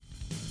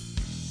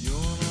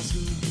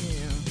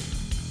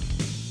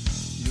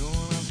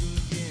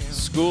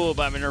School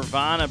by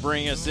Nirvana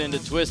bring us into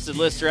Twisted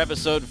Lister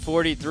episode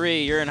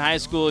 43. You're in high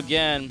school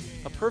again.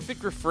 A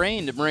perfect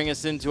refrain to bring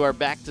us into our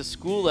back to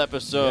school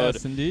episode.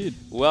 Yes, indeed.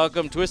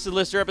 Welcome, Twisted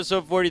Lister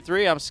episode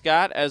 43. I'm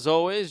Scott, as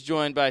always,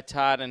 joined by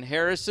Todd and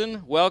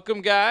Harrison.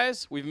 Welcome,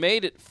 guys. We've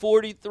made it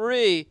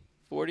 43.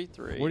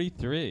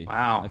 43.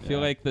 Wow. I feel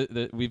like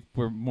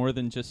we're more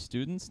than just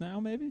students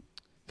now, maybe?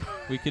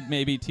 We could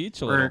maybe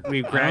teach a little.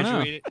 We've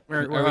graduated.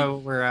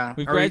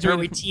 Are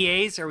we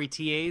TAs? Are we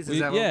TAs? Is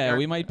that what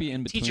we might be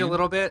in between. Teach a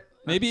little bit.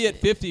 Maybe at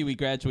 50 we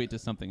graduate to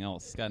something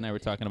else. Scott and I were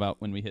talking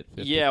about when we hit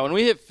 50. Yeah, when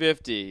we hit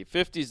 50.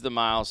 50's the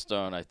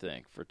milestone, I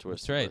think, for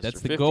Twisted That's right.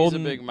 Lister. That's the 50's a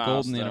big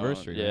milestone. golden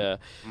anniversary. Yeah.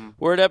 Right?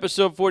 We're at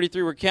episode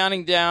 43. We're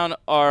counting down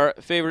our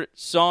favorite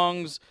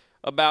songs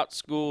about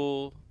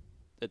school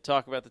that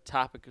talk about the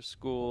topic of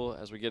school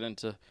as we get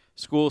into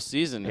school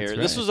season here. That's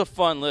This right. was a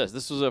fun list.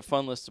 This was a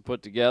fun list to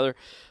put together,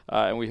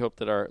 and we hope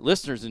that our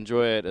listeners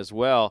enjoy it as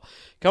well.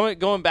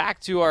 Going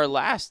back to our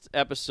last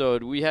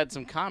episode, we had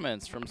some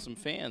comments from some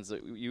fans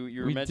that you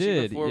were We mentioning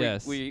did, before.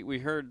 yes. We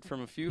heard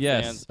from a few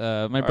Yes.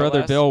 fans. My Our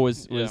brother last- Bill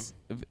was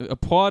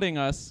applauding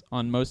us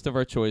on most of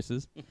our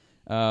choices.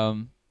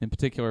 In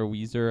particular,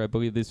 Weezer. I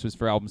believe this was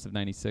for albums of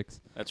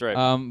 '96. That's right.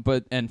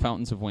 And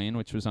Fountains of Wayne,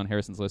 which was on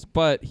Harrison's list.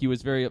 But he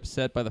was very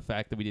upset by the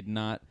fact that we did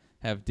not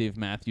have Dave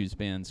Matthews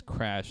Band's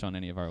Crash on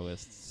any of our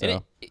lists.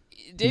 So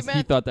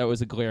he thought that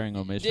was a glaring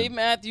omission. Dave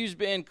Matthews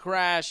Band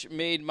Crash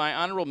made my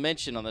honorable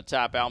mention on the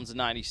top albums of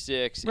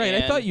 '96. Right,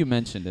 I thought you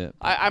mentioned it.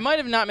 I might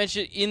have not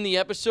mentioned it in the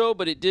episode,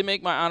 but it did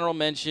make my honorable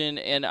mention,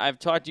 and I've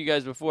talked to you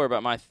guys before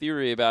about my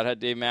theory about how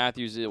Dave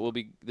Matthews will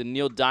be the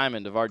Neil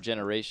Diamond of our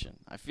generation.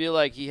 I feel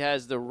like he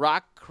has the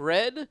rock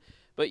cred,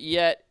 but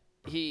yet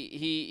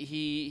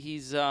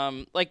he's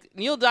like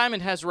Neil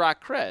Diamond has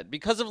rock cred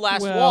because of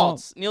Last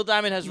Waltz. Neil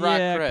Diamond has rock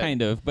cred. Yeah,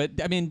 kind of. But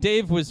I mean,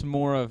 Dave was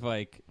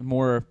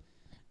more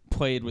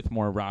played with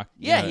more rock.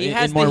 Yeah, he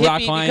has in more the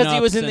rock hippie because he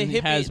was in the and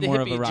hippie, has the more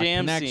hippie of a rock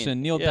jam connection.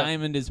 scene. Neil Yeah.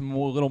 Diamond is a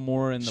little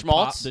more in the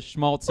Schmaltz? pop, the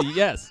schmaltzy.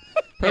 Yes,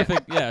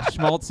 perfect. Yeah,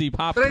 schmaltzy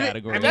pop But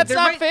category. mean, That's there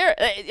not might- fair.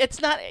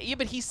 It's not. Yeah,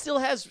 but he still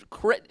has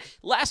cred.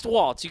 Last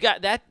Waltz. You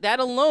got that.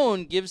 That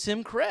alone gives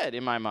him cred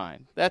in my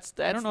mind. That's.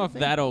 I don't know the if thing.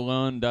 that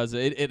alone does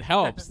it. It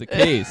helps the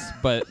case,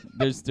 but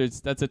there's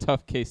that's a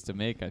tough case to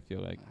make. I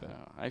feel like. But.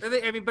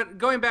 I mean, but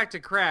going back to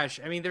Crash,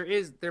 I mean,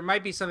 there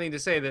might be something to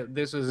say that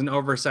this was an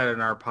oversight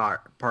on our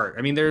part.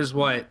 I mean, there's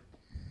what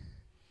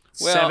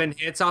 7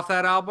 hits off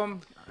that album.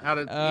 Out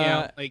of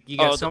you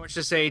got so much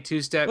to say.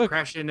 Two-step,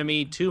 Crash Into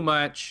Me, Too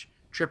Much,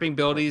 Tripping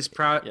Billies,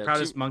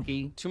 Proudest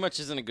Monkey. Too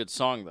Much isn't a good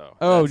song though.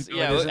 Oh,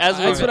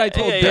 that's what I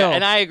told Bill.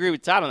 and I agree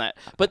with Todd on that.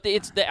 But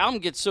the album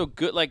gets so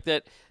good, like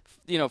that.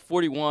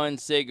 41,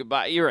 Say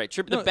Goodbye. You're right.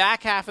 The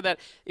back half of that.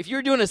 If you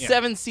were doing a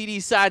 7 CD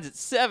sides at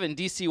 7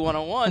 DC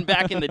 101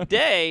 back in the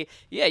day,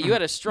 you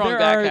had a strong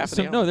back half of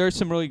the album. No, there are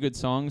some really good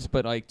songs,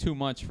 but like Too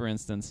Much, for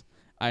instance,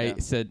 I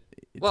said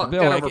to Bill, got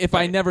like, if I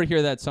overplayed. never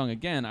hear that song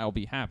again, I'll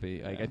be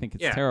happy. Like I think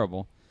it's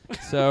terrible.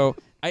 So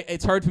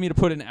it's hard for me to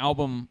put an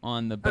album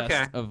on the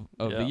best of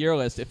the year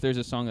list if there's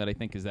a song that I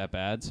think is that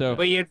bad. So,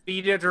 But you have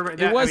to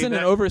remember it wasn't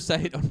an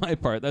oversight on my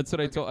part. That's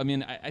what I told. I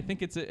mean, I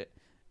think it's a.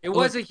 It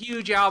was a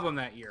huge album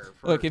that year.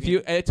 Look,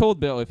 I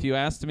told Bill, if you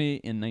asked me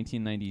in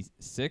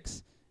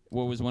 1996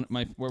 what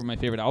were my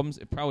favorite albums,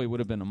 it probably would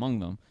have been among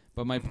them.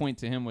 But my point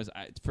to him was,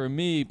 for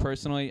me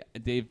personally,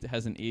 Dave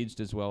hasn't aged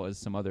as well as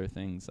some other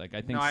things. Like I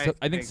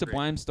think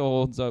Sublime still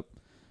holds up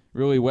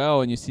really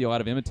well, and you see a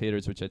lot of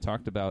imitators, which I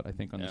talked about, I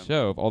think, on the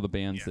show, of all the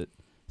bands that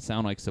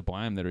sound like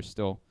Sublime that are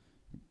still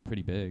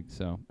pretty big.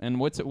 So, and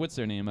what's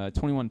their name?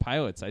 21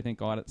 Pilots. I think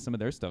some of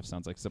their stuff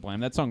sounds like Sublime.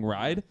 That song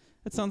Ride.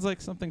 That sounds like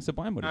something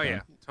Sublime would have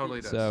done.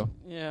 Totally does. So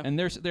and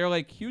they're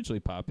like hugely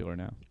popular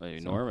now.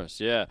 Enormous,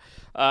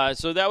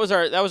 So that was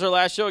our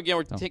last show. Again,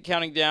 we're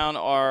counting down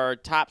our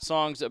top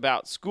songs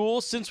about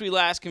school. Since we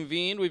last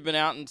convened, we've been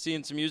out and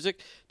seeing some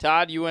music.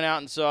 Todd, you went out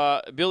and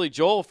saw Billy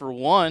Joel for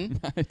one.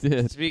 I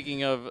did.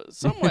 Speaking of,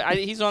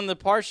 he's on the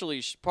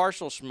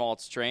partial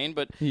schmaltz train,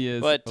 but he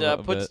is. But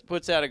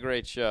puts out a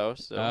great show.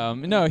 So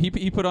no,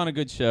 he put on a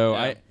good show.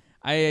 Yeah.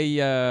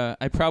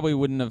 I probably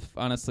wouldn't have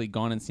honestly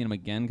gone and seen him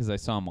again because I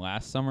saw him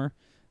last summer,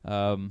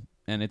 and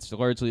it's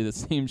largely the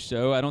same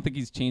show. I don't think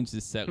he's changed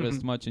his set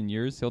list much in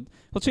years. He'll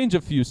change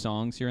a few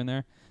songs here and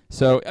there.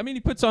 So I mean,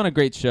 he puts on a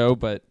great show.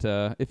 But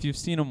if you've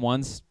seen him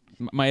once,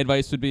 my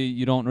advice would be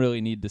you don't really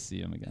need to see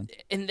him again.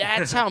 And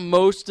that's how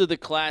most of the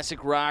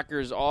classic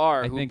rockers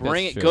are. Who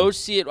bring it, go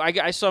see it.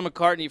 I saw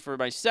McCartney for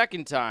my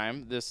second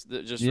time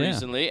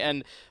recently,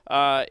 and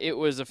it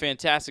was a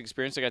fantastic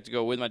experience. I got to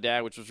go with my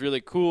dad, which was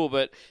really cool.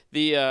 But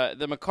the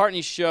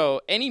McCartney show,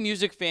 any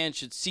music fan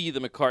should see the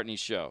McCartney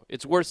show.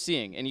 It's worth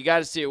seeing, and you got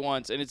to see it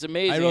once, and it's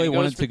amazing. I really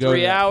wanted to go 3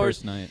 to that hours.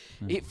 first night.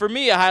 For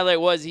me, a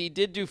highlight was he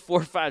did do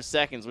 4 or 5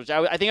 seconds, which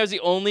I think I was the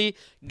only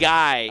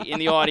guy in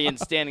the audience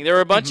standing. There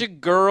were a bunch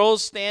of girls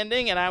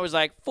standing, and I was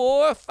like,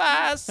 4 or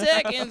 5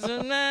 seconds.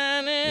 My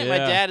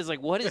dad is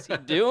like, what is he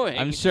doing?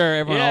 I'm sure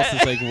everyone else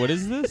is like, what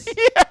is this?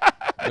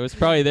 It was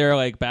probably their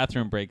like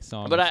bathroom break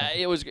song. But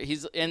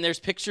and there's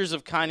pictures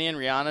of Kanye and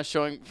Rihanna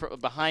showing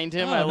behind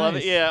him. I love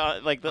it. Yeah,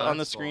 like on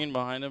the screen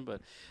behind him.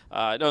 But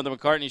no, the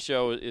McCartney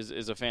Show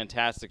is a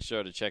fantastic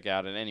show to check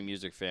out, and any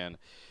music fan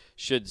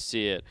should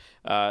see it.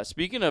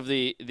 Speaking of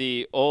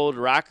the old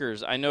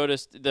rockers, I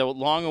noticed the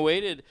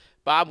long-awaited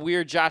Bob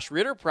Weir, Josh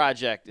Ritter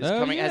project has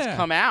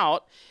come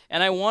out,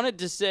 and I wanted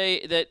to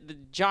say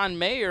that John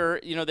Mayer,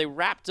 they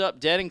wrapped up,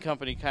 Dead and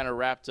Company kind of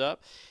wrapped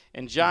up,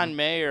 and John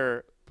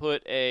Mayer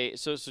put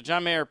so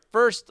John Mayer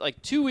first,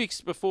 like 2 weeks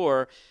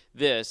before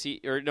this,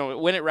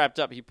 when it wrapped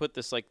up, he put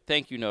this like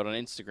thank you note on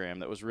Instagram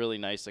that was really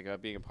nice, like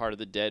about being a part of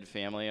the Dead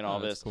family and all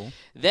this. Cool.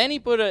 Then he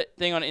put a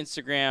thing on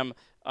Instagram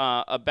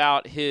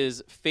about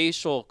his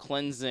facial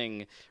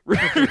cleansing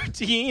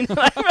routine,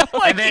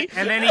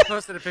 and then he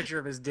posted a picture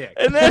of his dick.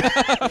 And then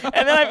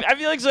I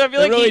feel like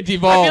really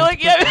devolved. I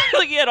feel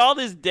like he had all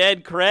this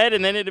Dead cred,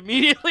 and then it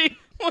immediately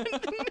went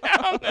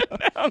down.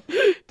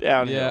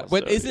 Yeah,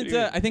 but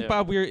I think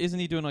Bob Weir, isn't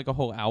he doing like a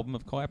whole album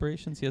of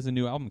collaborations? He has a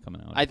new album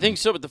coming out. I think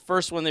so, but the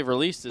first one they've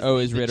released is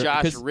the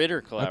Josh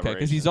Ritter collaboration. Okay,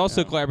 because he's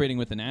also collaborating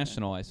with The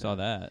National. I saw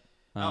that.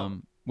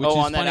 Which is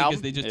funny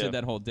because they just did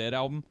that whole Dead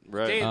album.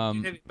 Right.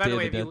 By the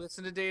way, have you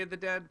listened to Day of the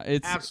Dead?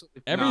 It's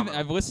absolutely everything.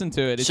 I've listened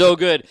to it. It's so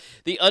good.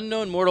 The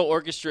Unknown Mortal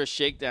Orchestra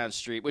Shakedown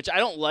Street, which I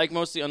don't like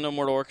most of the Unknown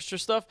Mortal Orchestra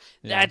stuff.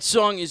 Yeah. That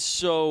song is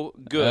so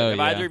good.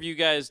 Have either of you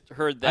guys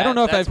heard that? I don't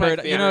know if I've heard.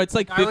 It's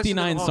like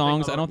 59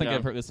 songs. I don't think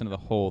I've listened to the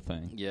whole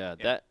thing. Yeah,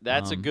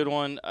 that's a good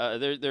one.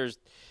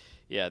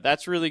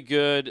 That's really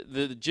good.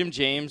 The Jim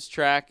James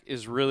track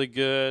is really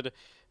good.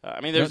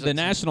 There's the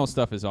National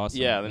stuff is awesome.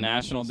 Yeah, the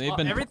National. They've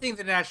been everything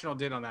the National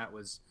did on that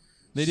was.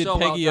 They did so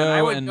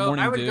Peggy-O and Morning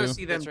Dew. I would go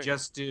see them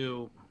just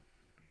do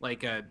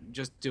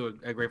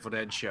a Grateful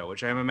Dead show,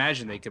 which I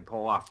imagine they could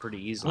pull off pretty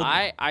easily.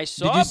 I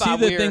saw. Did you see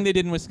the thing they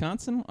did in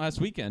Wisconsin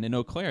last weekend in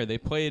Eau Claire? They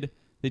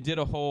did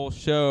a whole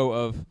show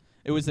of.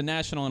 It was the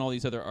National and all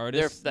these other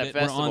artists that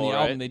were on the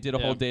album. Right? They did a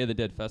whole Day of the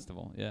Dead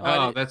festival. Yeah.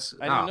 I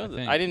didn't know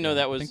that. I didn't know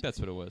that was. I think that's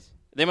what it was.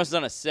 They must have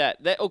done a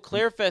set. That Eau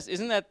Claire Fest,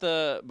 isn't that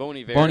the Bon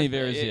Iver? Bon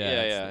Iver's,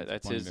 yeah.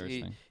 That's his.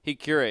 He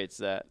curates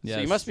that. Yes.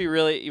 So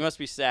you must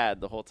be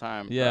sad the whole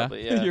time. Yeah.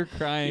 Probably, yeah. You're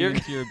crying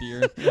into your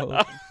beer.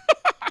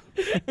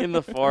 In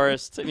the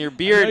forest, and your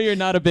beard. I know you're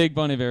not a big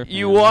Bon Iver fan.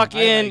 You walk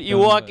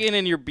in,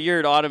 and your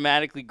beard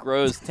automatically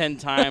grows 10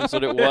 times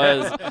what it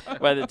was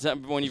by the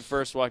time when you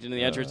first walked into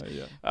the entrance.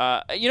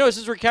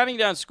 Since we're counting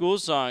down school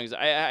songs,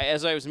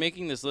 as I was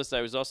making this list,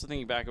 I was also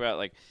thinking back about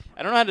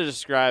I don't know how to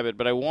describe it,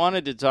 but I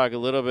wanted to talk a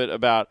little bit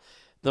about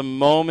the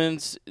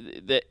moments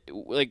that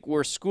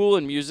where school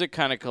and music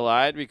kind of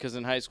collide, because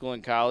in high school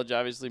and college,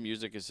 obviously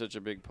music is such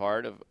a big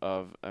part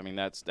of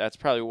that's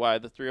probably why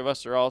the three of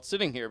us are all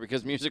sitting here,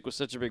 because music was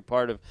such a big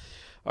part of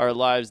our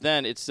lives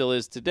then. It still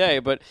is today,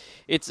 but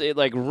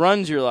it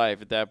runs your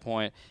life at that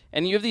point.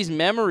 And you have these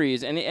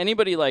memories, and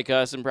anybody like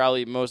us, and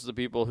probably most of the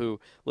people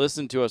who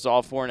listen to us,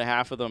 all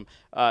 4.5 of them,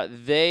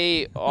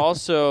 they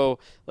also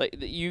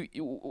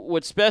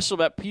what's special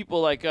about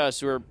people like us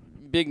who are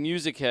big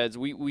music heads,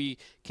 we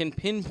can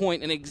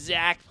pinpoint an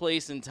exact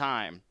place in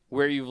time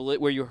where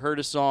you heard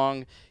a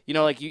song.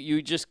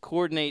 You just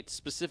coordinate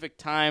specific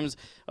times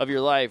of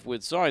your life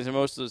with songs, and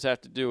most of those have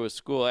to do with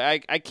school. I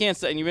can't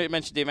stop, and you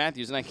mentioned Dave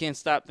Matthews, and I can't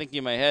stop thinking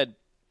in my head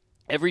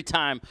every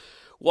time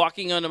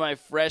walking onto my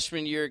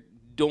freshman year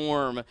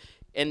dorm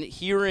and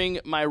hearing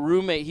my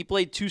roommate. He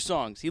played 2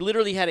 songs. He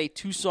literally had a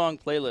 2-song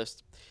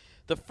playlist.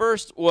 The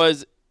first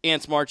was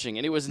Ants Marching,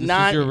 and it was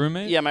was your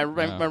roommate? Yeah, my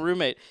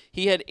roommate.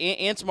 He had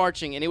Ants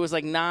Marching, and it was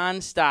like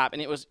nonstop,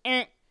 and it was.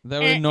 That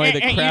would annoy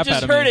the crap out of me. You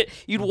just heard it.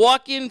 You'd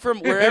walk in from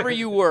wherever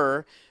you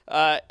were,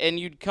 and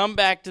you'd come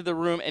back to the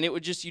room, and you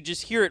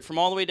just hear it from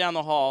all the way down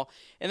the hall.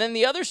 And then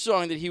the other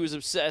song that he was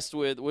obsessed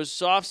with was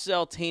Soft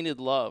Cell Tainted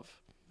Love.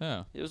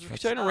 Oh, it was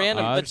kind of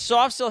random. But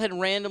Soft Cell had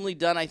randomly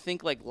done, I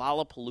think, like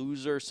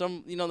Lollapalooza or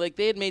some,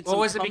 they had made some.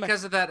 Was it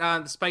because of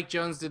that? Spike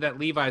Jonze did that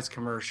Levi's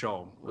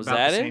commercial. Was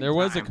that it? There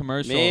was a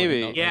commercial.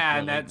 Maybe. Yeah,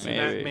 and that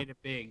made it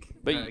big.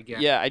 But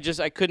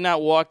I could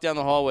not walk down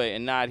the hallway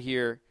and not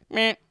hear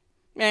meh,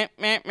 meh,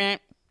 meh, meh.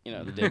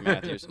 The Dave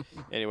Matthews.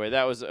 Anyway,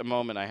 that was a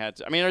moment I had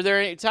to. Are there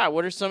any top?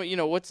 What are some?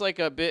 What's like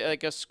a bit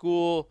like a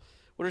school?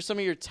 What are some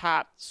of your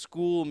top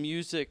school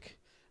music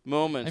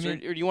moments, or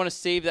do you want to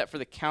save that for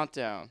the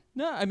countdown?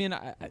 No, I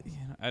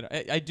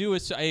do.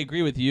 I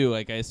agree with you.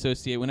 I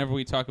associate whenever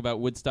we talk about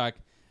Woodstock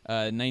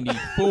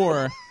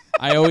 '94,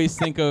 I always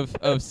think of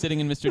sitting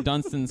in Mr.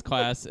 Dunstan's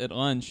class at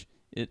lunch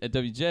at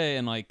WJ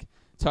and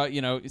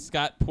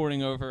Scott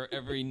pouring over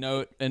every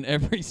note and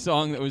every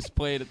song that was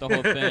played at the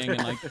whole thing,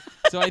 and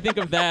so I think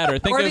of that, or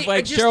think of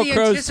Sheryl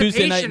Crow's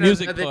Tuesday Night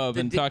Music Club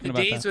and talking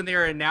about the days when they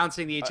were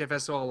announcing the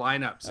HFSO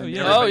lineups.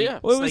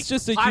 Well, it was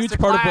just a huge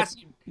part of it.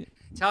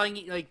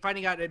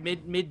 Finding out at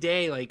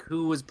midday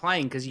who was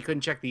playing, because you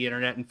couldn't check the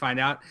internet and find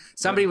out.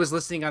 Somebody was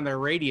listening on their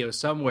radio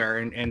somewhere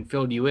and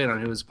filled you in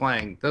on who was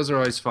playing. Those are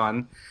always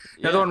fun.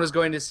 Another one was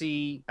going to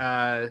see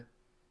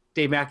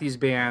Dave Matthews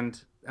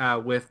Band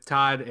with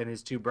Todd and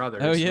his 2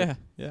 brothers. Oh yeah.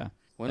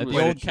 At the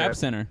old Cap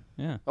Center.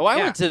 Yeah. Oh, I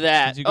went to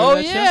that. Did you go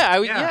to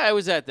that show? I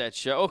was at that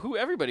show. Oh,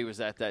 everybody was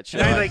at that show.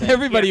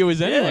 Everybody who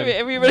was anybody.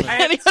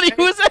 Anybody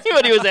who was at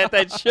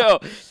that show.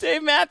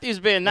 Dave Matthews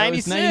Band,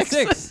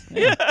 96.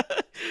 Yeah.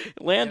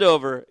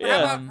 Landover.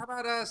 Yeah. How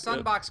about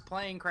Sunbox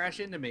playing Crash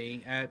Into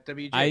Me at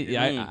WJ?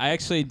 I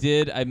actually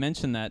did. I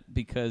mentioned that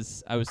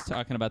because I was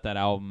talking about that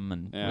album.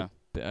 And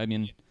I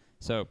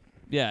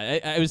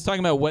was talking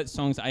about what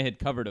songs I had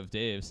covered of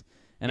Dave's.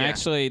 And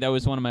actually, that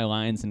was one of my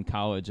lines in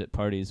college at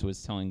parties,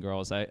 was telling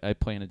girls I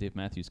play in a Dave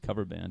Matthews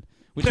cover band,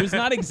 which was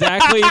not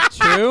exactly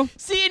true.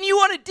 See, and you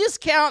want to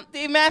discount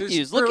Dave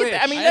Matthews. Look at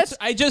that. I mean,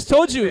 I just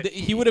told you that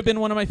he would have been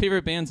one of my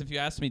favorite bands if you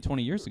asked me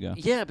 20 years ago.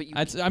 Yeah, but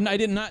I'm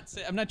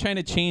not trying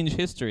to change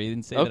history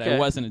and say that I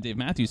wasn't a Dave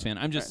Matthews fan.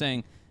 I'm just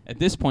saying at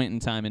this point in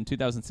time, in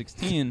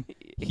 2016,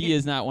 he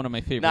is not one of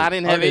my favorite. Not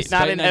in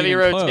heavy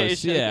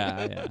rotation.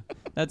 Yeah.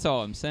 That's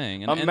all I'm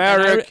saying.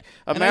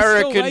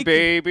 American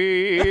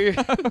baby.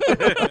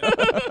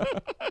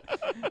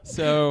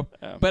 So,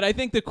 but I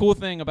think the cool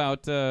thing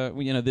about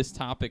this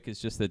topic is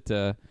just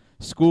that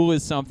school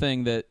is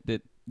something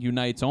that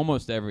unites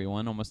almost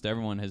everyone. Almost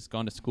everyone has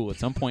gone to school at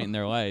some point in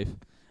their life,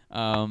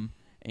 and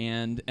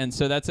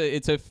so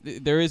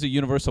there is a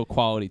universal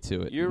quality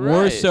to it. You're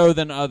more right. so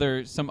than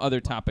some other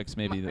topics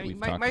maybe that we've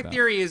talked about. My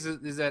theory is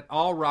that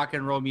all rock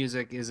and roll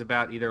music is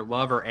about either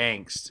love or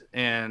angst,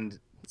 and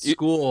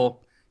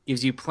school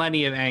gives you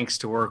plenty of angst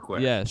to work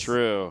with. Yes,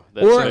 true.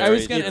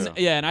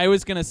 I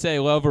was gonna say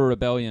love or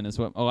rebellion is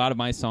what a lot of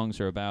my songs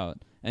are about,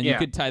 and you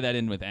could tie that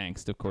in with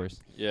angst, of course.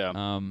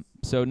 Yeah.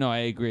 So no, I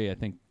agree. I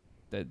think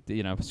that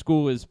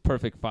school is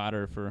perfect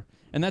fodder for,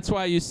 and that's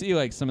why you see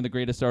like some of the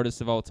greatest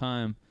artists of all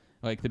time,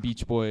 like the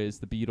Beach Boys,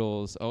 the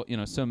Beatles.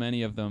 So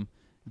many of them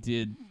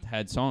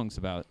had songs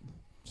about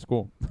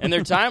school, and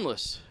they're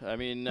timeless. I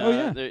mean,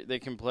 they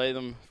can play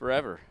them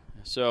forever.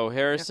 So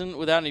Harrison,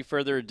 without any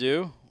further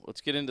ado, let's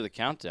get into the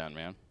countdown,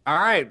 man. All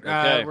right.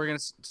 Okay. We're going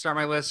to start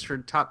my list for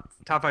top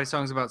 5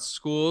 songs about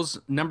schools.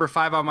 Number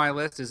 5 on my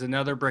list is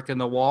Another Brick in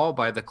the Wall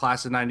by the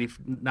Class of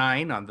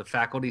 99 on the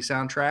Faculty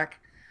soundtrack.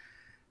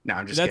 No,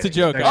 I'm just That's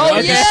kidding. a joke. Oh,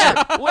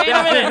 yeah. Wait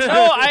a minute.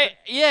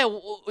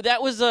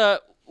 That was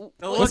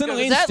Wasn't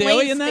Lane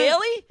Staley in that?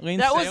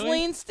 That was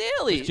Lane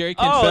Staley. Jerry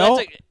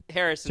Cantrell?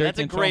 Harrison, Jerry that's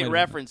a Cantrell great made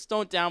reference.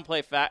 Don't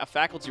downplay a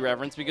Faculty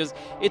reference because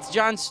it's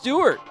Jon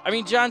Stewart. I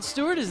mean, Jon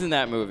Stewart is in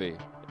that movie.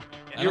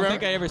 I don't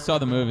think I ever saw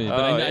the movie,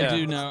 but I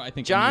do know. I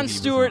think Jon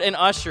Stewart and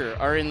Usher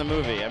are in the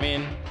movie. I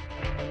mean,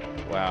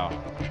 wow.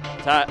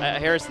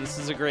 Harrison, this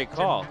is a great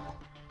call.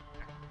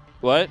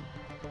 What?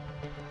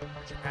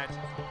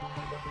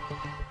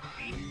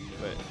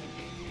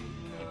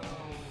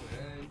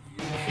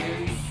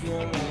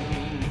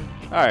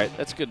 All right,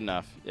 that's good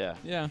enough. Yeah.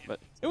 Yeah.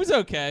 But it was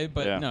okay,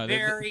 but no.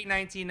 Very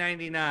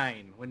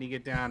 1999 when you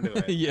get down to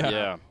it.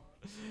 Yeah.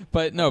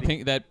 But no,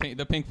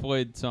 the Pink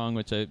Floyd song,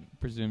 which I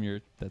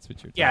presume that's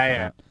what you're talking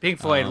about. Pink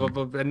Floyd,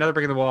 Another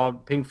Brick in the Wall,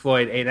 Pink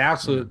Floyd, an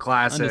absolute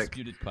classic.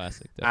 Undisputed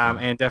classic.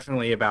 Definitely. And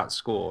definitely about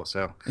school.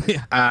 So,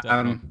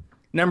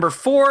 Number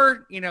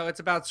 4, it's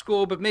about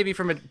school, but maybe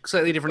from a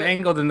slightly different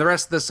angle than the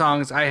rest of the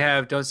songs. I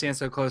have Don't Stand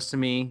So Close to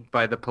Me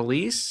by The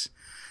Police,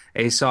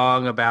 a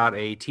song about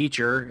a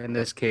teacher, in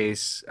this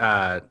case,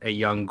 a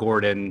young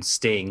Gordon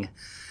Sting,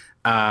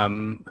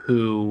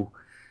 who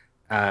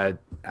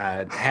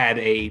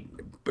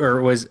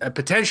was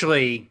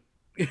potentially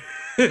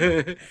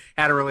had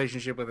a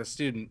relationship with a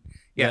student.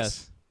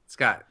 Yes.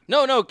 Scott.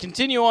 No,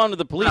 continue on to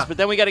The Police, but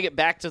then we got to get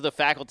back to the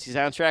Faculty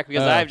soundtrack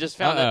because I've just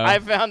found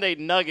I've found a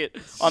nugget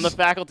on the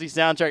Faculty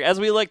soundtrack, as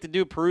we like to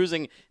do,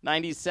 perusing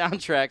 90s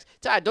soundtracks.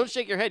 Todd, don't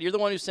shake your head. You're the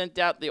one who sent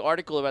out the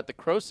article about the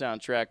Crow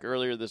soundtrack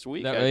earlier this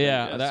week.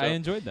 I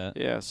enjoyed that.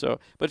 Yeah,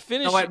 but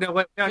finish. So what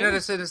were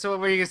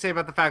you going to say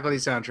about the Faculty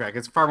soundtrack?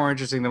 It's far more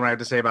interesting than what I have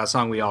to say about a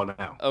song we all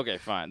know. Okay,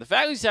 fine. The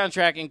Faculty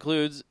soundtrack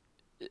includes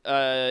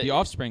the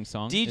Offspring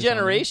song,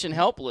 Degeneration,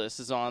 Helpless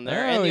is on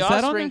there, and the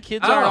Offspring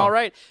Kids Aren't All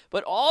Right.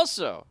 But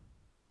also,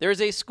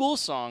 there's a school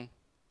song,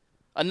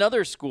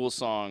 another school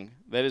song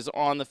that is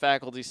on the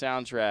Faculty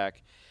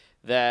soundtrack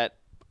that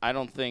I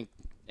don't think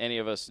any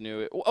of us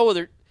knew.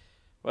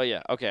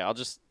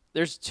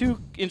 There's 2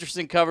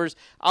 interesting covers.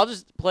 I'll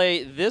just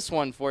play this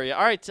one for you.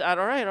 All right, Todd.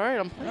 All right.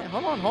 I'm playing.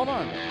 Hold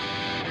on.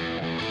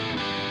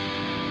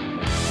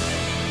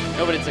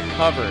 No, but it's a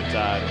cover,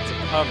 Todd. It's a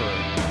cover.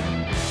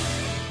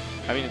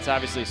 I mean, it's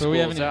obviously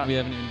school's out. We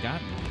haven't even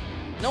gotten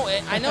it. No,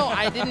 I know.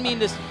 I didn't mean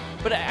this,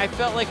 but I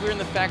felt like we were in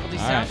the Faculty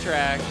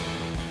soundtrack.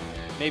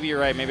 Right. Maybe you're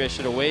right. Maybe I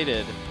should have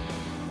waited.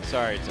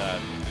 Sorry,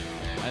 Todd.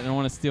 I don't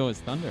want to steal his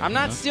thunder. I'm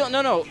not stealing.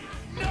 No.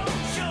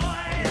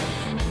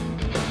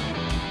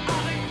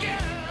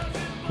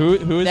 Who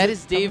is that? It?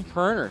 Is Dave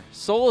Pirner,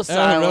 Soul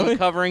Asylum, really?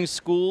 covering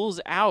School's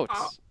Out.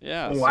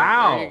 Yeah.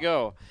 Wow. So there you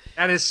go.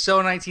 That is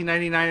so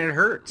 1999. It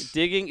hurts.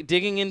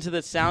 Digging into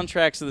the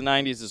soundtracks of the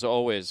 90s is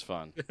always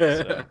fun.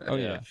 So,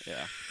 yeah.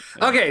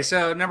 Okay,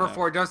 so number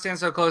 4, Don't Stand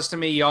So Close to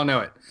Me. Y'all know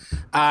it.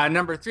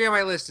 Number 3 on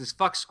my list is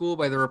Fuck School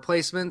by The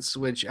Replacements,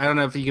 which I don't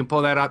know if you can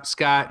pull that up,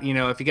 Scott. You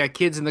know, if you got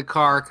kids in the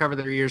car, cover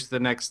their ears for the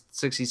next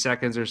 60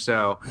 seconds or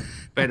so.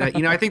 But,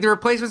 you know, I think The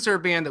Replacements are a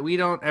band that we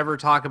don't ever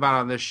talk about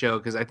on this show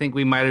because I think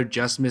we might have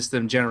just missed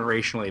them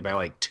generationally by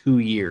like 2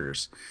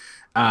 years.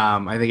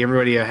 I think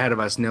everybody ahead of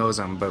us knows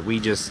them, but we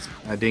just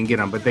didn't get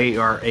them. But they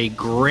are a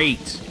great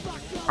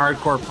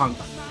hardcore punk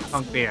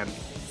band.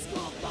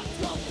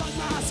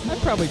 I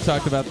probably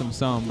talked about them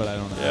some, but I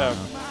don't know. Yeah.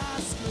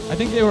 I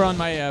think they were on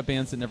my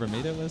bands that never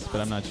made a list,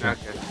 but I'm not sure.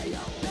 Okay.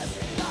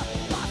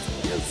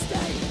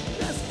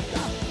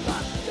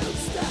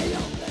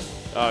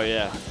 Oh,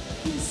 yeah.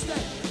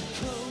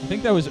 I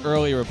think that was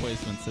early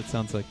Replacements. That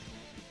sounds like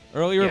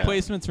early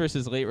Replacements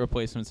versus late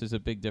Replacements. There's a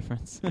big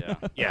difference.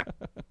 Yeah.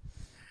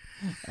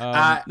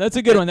 That's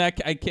a good one. That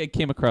I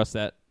came across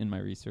that in my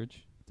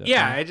research. Definitely.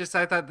 Yeah,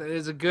 I thought that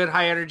is a good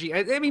high energy.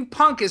 I mean,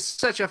 punk is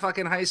such a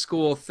fucking high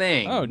school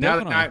thing. Oh,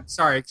 definitely.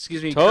 Sorry,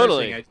 excuse me.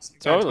 Totally. I just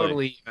got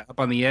totally up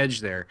on the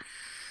edge there.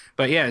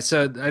 But yeah,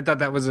 so I thought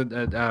that was a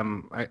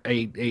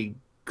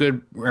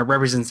good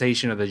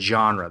representation of the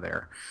genre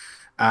there.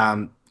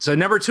 So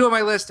number 2 on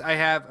my list, I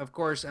have, of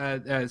course,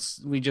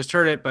 we just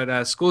heard it,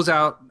 but School's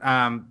Out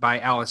by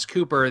Alice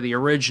Cooper, the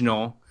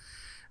original,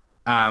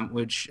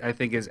 which I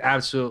think is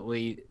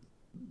absolutely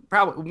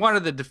probably one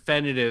of the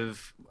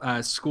definitive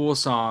school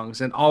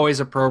songs and always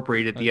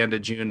appropriate at the end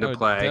of June to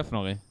play.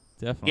 Definitely.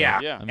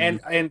 Yeah. I mean,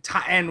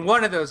 and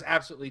one of those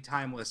absolutely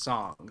timeless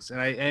songs. And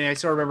I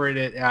still remember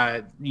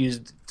it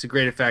used to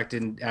great effect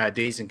in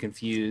Dazed and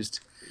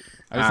Confused.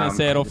 I was going to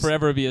say it'll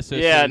forever be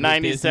associated with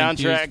 90s Dazed and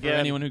Confused soundtrack. For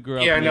anyone who grew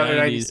up Yeah, in the another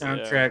 90s. 90s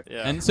soundtrack.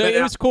 Yeah. And so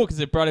it was cool because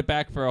it brought it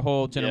back for a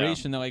whole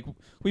generation that like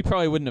we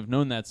probably wouldn't have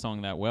known that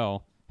song that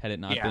well had it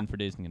not been for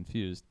Dazed and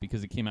Confused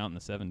because it came out in the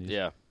 70s.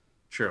 Yeah.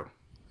 True.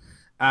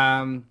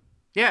 And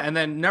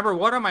then number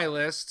 1 on my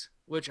list,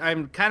 which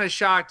I'm kind of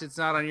shocked it's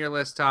not on your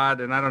list,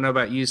 Todd, and I don't know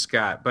about you,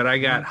 Scott, but I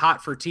got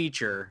Hot for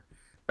Teacher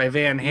by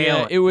Van Halen.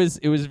 Yeah, it was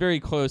very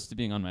close to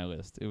being on my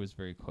list. It was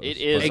very close. It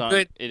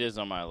is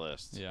on my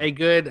list. Yeah. A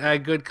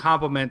good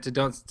compliment to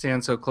Don't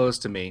Stand So Close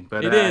to Me.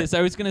 But it is.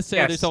 I was going to say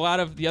there's a lot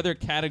of the other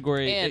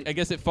category. I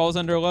guess it falls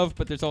under love,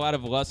 but there's a lot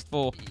of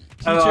lustful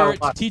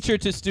teacher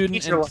to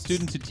student and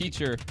student to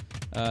teacher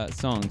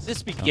songs.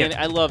 This beginning,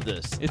 I love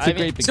this. It's a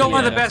great beginning. Still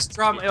one of the best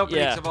drum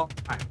openings of all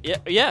time. Yeah.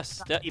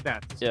 Yes.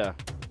 Yeah.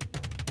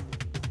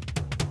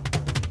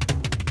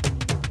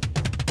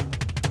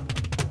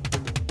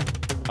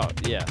 Oh,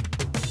 yeah.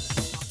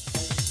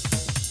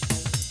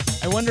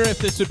 I wonder if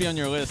this would be on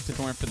your list if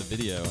it weren't for the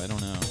video. I don't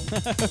know.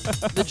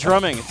 The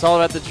drumming. It's all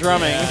about the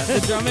drumming. Yeah,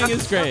 the drumming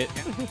is great.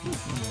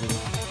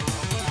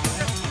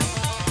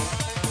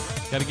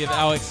 Got to give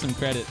Alex some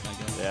credit, I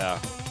guess. Yeah.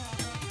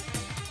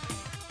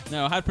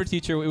 No, Hot for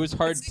Teacher, it was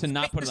hard to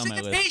not put it on my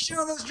list. The syncopation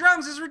on those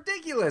drums is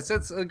ridiculous.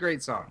 That's a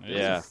great song.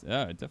 Yeah.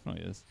 Yeah, it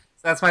definitely is.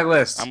 That's my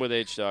list. I'm with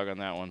H-Dog on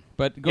that one.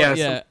 But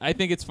I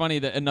think it's funny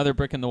that Another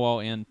Brick in the Wall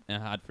and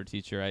Hot for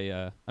Teacher.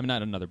 I'm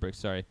not Another Brick,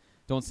 sorry.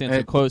 Don't Stand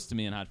So Close to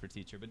Me and Hot for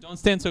Teacher. But Don't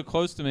Stand So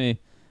Close to Me,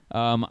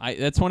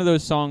 that's one of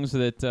those songs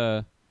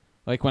that,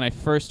 like when I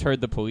first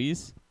heard The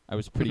Police, I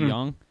was pretty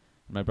young.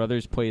 My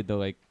brothers played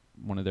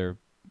one of their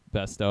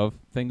best of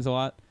things a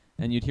lot.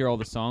 And you'd hear all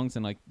the songs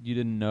and I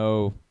didn't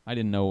know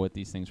what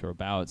these things were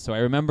about. So I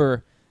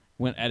remember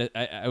when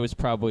I was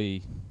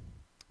probably,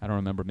 I don't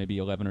remember, maybe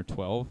 11 or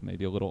 12,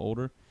 maybe a little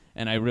older.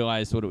 And I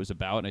realized what it was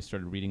about, and I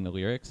started reading the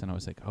lyrics, and I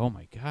was like, oh,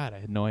 my God, I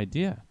had no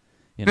idea.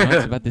 You know,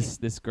 it's about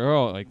this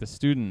girl, like the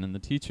student and the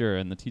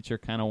teacher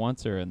kind of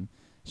wants her, and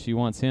she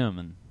wants him,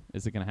 and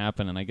is it going to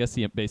happen? And I guess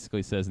he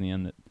basically says in the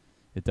end that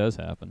it does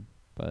happen.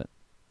 But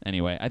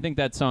anyway, I think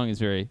that song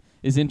is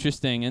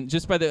interesting, and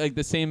just by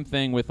the same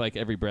thing with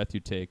Every Breath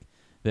You Take,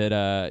 that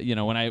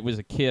when I was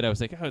a kid, I was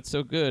like, oh, it's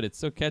so good, it's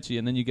so catchy,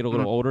 and then you get a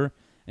little older,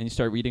 and you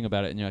start reading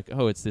about it, and you're like,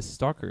 oh, it's this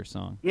stalker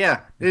song.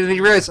 Yeah, and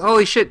you realize,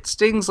 holy shit,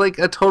 Sting's like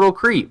a total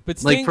creep, but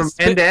Sting, from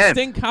end to end.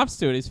 Sting cops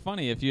to it. It's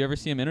funny if you ever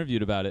see him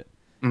interviewed about it.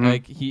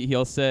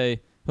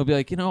 He'll be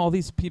like, all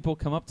these people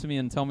come up to me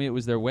and tell me it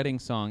was their wedding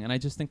song, and I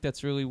just think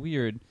that's really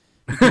weird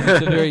because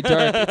it's a very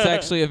dark. It's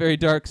actually a very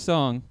dark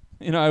song.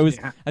 I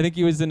think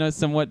he was in a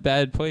somewhat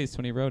bad place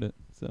when he wrote it.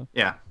 So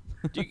yeah.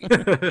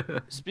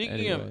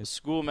 Speaking of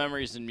school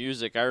memories and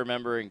music, I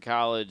remember in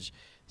college,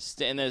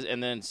 and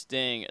then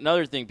Sting.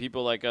 Another thing,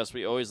 people like us,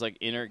 we always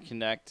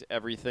interconnect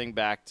everything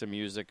back to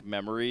music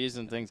memories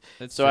and things.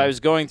 That's true. I was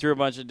going through a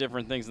bunch of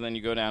different things, and then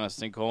you go down a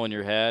sinkhole in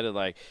your head,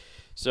 and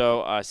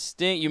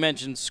Sting. You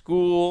mentioned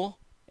school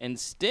and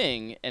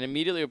Sting, and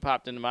immediately what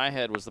popped into my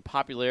head was the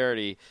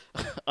popularity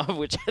of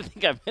which I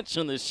think I've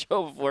mentioned on this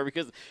show before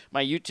because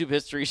my YouTube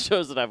history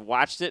shows that I've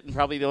watched it, and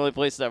probably the only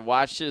place that I've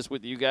watched it is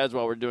with you guys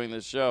while we're doing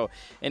this show.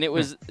 And it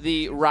was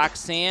the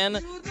Roxanne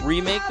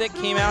remake that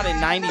came out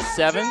in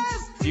 '97.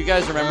 Do you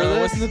guys remember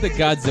this? Wasn't it the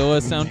Godzilla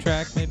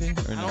soundtrack, maybe?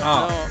 Or no?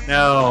 Oh,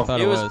 no. I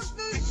thought it was.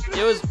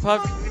 It was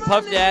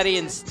Puff Daddy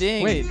and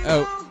Sting. Wait,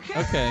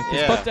 okay.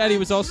 Yeah. Puff Daddy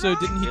was also,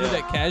 didn't he do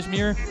that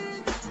Cashmere?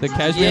 The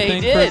Cashmere he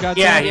thing did. for God's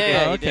Yeah, Sake?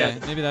 yeah, Oh, he okay.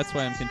 did. Maybe that's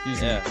why I'm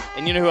confusing it. Yeah.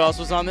 And you know who else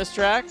was on this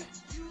track?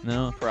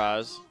 No.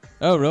 Praz.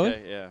 Oh, really?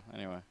 Okay, yeah.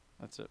 Anyway,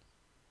 that's it.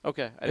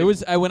 Okay. It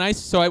was when I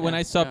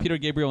saw Peter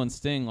Gabriel and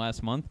Sting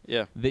last month.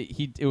 Yeah.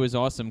 It was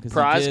awesome because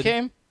Praz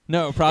came.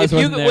 No, Praz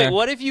wasn't there. Wait,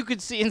 what if you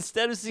could see,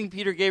 instead of seeing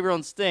Peter Gabriel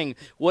and Sting,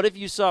 what if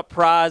you saw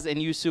Praz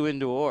and Youssou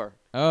N'Dour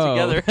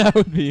together? That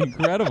would be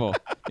incredible.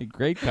 A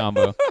great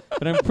combo.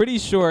 But I'm pretty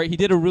sure he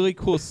did a really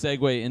cool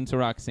segue into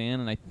Roxanne,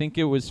 and I think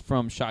it was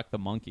from Shock the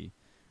Monkey.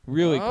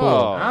 Really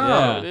cool.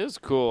 Yeah, it is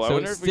cool. So I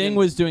wonder if Sting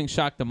was doing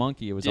Shock the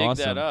Monkey. It was dig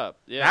awesome. that up.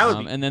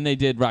 Yeah. And then they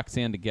did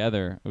Roxanne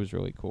together. It was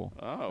really cool.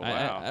 Oh,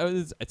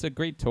 wow. It's a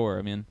great tour.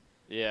 I mean,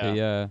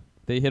 yeah.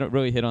 They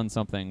really hit on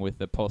something with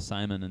the Paul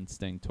Simon and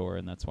Sting tour,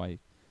 and that's why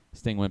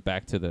Sting went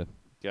back to the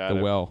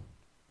well.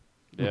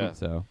 Yeah.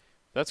 So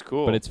that's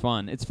cool. But it's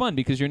fun. It's fun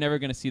because you're never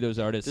going to see those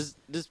artists.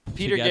 Does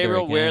Peter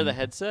Gabriel wear the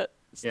headset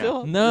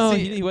still? Yeah. No,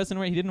 he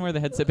wasn't. He didn't wear the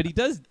headset, but he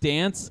does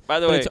dance. By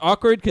the way, it's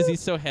awkward because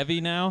he's so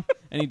heavy now,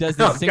 and he does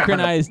this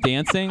synchronized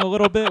dancing a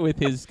little bit with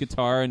his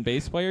guitar and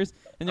bass players.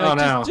 And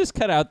they're just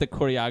cut out the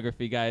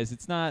choreography, guys.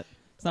 It's not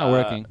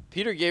working.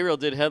 Peter Gabriel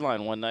did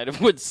headline one night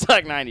of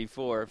Woodstock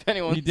 '94. If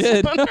anyone he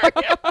did.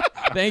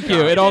 Thank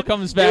you. It all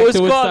comes back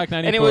to Woodstock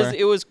 '94. And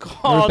it was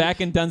called. We're back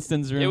in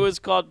Dunstan's room. It was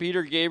called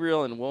Peter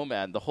Gabriel and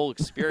WOMAD. The whole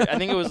experience. I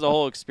think it was the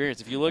whole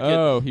experience. If you look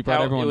at he brought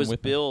how everyone it was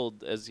with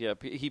billed as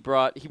he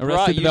brought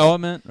Arrested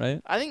Development,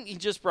 right? I think he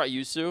just brought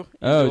Youssou.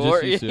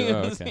 Oh, just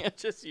Youssou. Okay.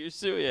 Just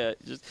Youssou.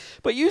 Yeah.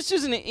 But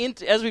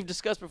Youssou's as we've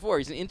discussed before,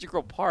 he's an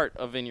integral part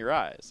of In Your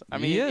Eyes. I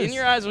mean, In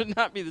Your Eyes would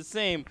not be the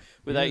same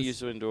without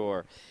Youssou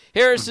N'Dour.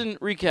 Harrison,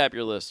 recap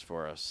your list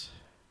for us.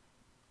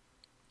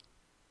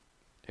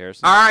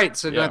 Harrison. All right,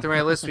 so going through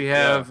my list, we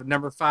have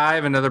number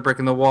 5, Another Brick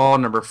in the Wall.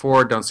 Number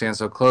 4, Don't Stand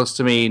So Close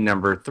to Me.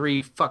 Number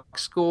 3, Fuck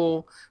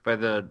School by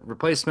The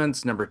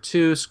Replacements. Number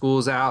 2,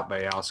 School's Out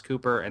by Alice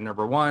Cooper. And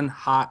number 1,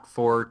 Hot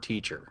for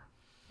Teacher.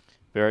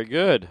 Very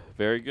good.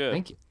 Very good.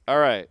 Thank you. All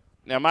right.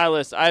 Now, my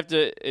list, I have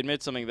to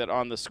admit something that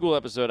on the school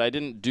episode, I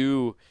didn't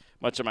do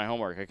much of my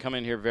homework. I come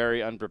in here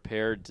very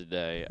unprepared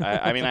today.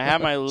 I mean, I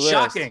have my list.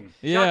 Shocking.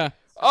 Yeah.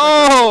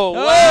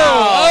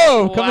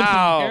 Oh,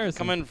 wow.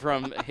 Coming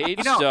from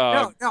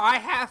H-Dog. No, I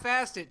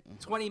half-assed it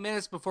 20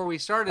 minutes before we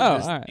started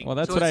this all right. thing. Well,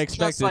 that's so what I it's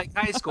expected. just like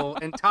high school,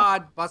 and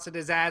Todd busted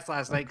his ass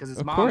last night because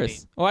his mom course.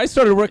 made. Well, I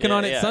started working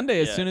on it Sunday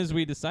as soon as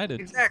we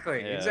decided.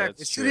 Exactly.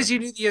 As soon as you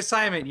knew the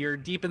assignment, you're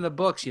deep in the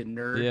books, you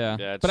nerd.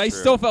 Yeah, but I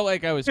still felt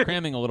like I was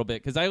cramming a little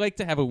bit because I like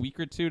to have a week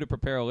or two to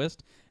prepare a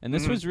list, and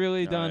this was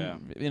really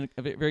done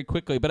very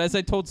quickly. But as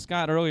I told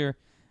Scott earlier,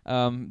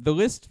 the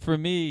list for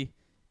me,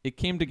 it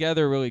came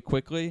together really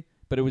quickly.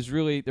 But it was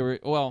really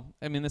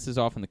this is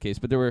often the case,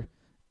 but there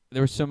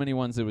were so many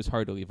ones that it was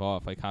hard to leave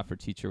off. Like Hot for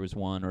Teacher was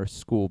one, or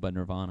School by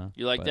Nirvana.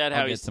 You like but that?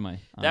 I'll get to my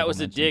that was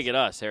a mentions. dig at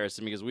us,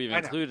 Harrison, because we've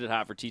included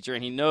Hot for Teacher,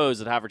 and he knows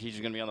that Hot for Teacher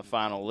is going to be on the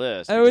final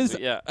list. It was,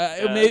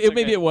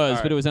 maybe it was,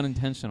 but it was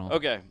unintentional.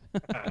 Okay.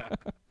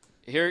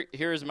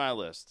 Here's my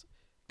list.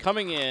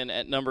 Coming in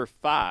at number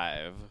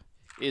 5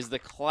 is the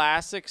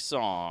classic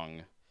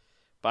song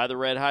by the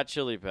Red Hot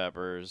Chili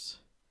Peppers,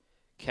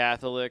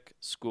 Catholic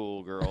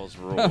Schoolgirls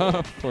Rule.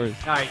 Of course.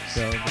 Nice.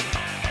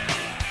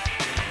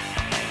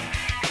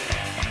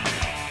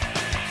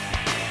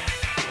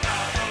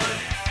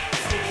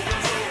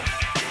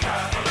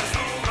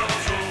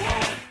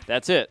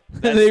 That's it.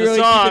 That's they the really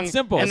song. keep it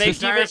simple. And they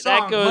keep it.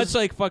 That goes much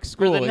like Fuck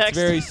School. It's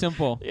very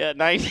simple. Yeah,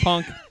 90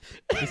 punk.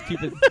 Just keep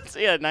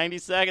it. 90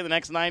 seconds. The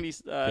next 90.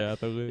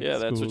 That's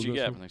what you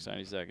get. The next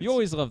 90 seconds. You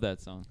always love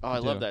that song. Oh, I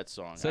love that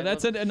song. So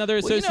that's another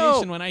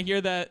association. When I hear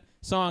that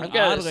song,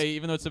 oddly,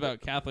 even though it's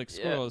about Catholic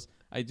schools,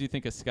 I do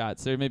think of Scott.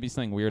 So there may be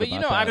something weird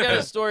about that. But I've got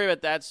a story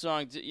about that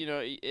song.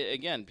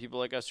 Again, people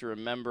like us who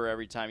remember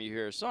every time you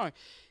hear a song.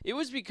 It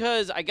was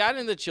because I got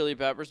into the Chili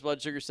Peppers.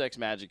 Blood Sugar Sex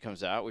Magic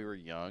comes out. We were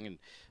young and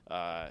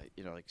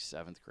like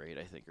 7th grade,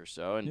 I think, or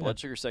so. And Blood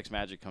Sugar Sex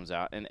Magic comes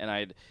out, and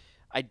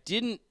I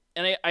didn't.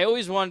 And I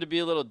always wanted to be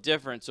a little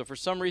different. So for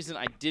some reason,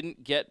 I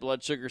didn't get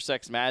Blood Sugar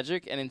Sex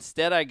Magic, and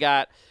instead I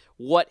got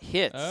What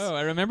Hits. Oh,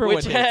 I remember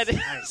What Hits.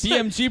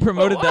 CMG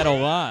promoted that a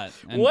lot.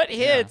 What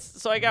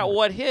Hits? So I got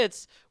What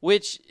Hits,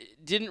 which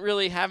didn't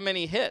really have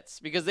many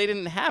hits because they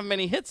didn't have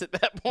many hits at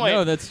that point.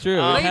 No, that's true.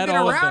 They've been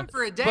around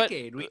for a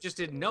decade. We just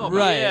didn't know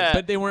about it.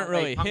 But they weren't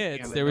really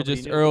hits. They were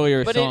just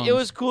earlier songs. But it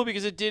was cool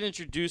because it did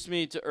introduce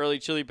me to early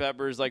Chili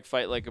Peppers, like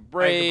Fight Like a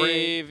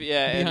Brave.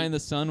 Yeah, Behind the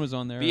Sun was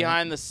on there.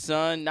 Behind the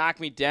Sun, Knock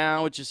Me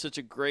Down, which is such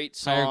a great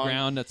song. Higher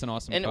Ground, that's an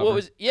awesome cover.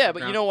 But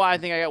you know why I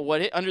think I got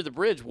What Hit? Under the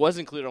Bridge was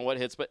included on What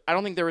Hits, but I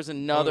don't think there was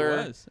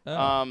another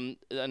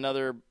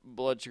another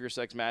Blood Sugar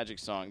Sex Magic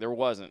song. There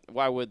wasn't.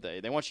 Why would they?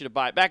 They want you to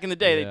buy it. Back in the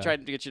day, they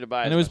tried to get you to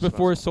buy it. And it was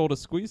before Soul to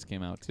Squeeze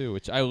came out, too,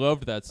 which I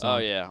loved that song. Oh,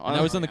 yeah. And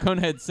that was on the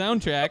Conehead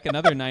soundtrack,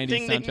 another 90s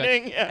ding, soundtrack.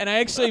 Ding, ding, yeah. And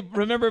I actually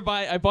remember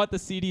I bought the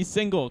CD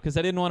single because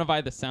I didn't want to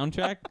buy the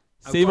soundtrack.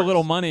 Save a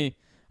little money.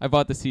 I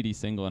bought the CD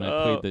single and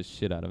I played the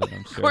shit out of it.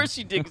 I'm sure. Of course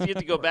you did, because you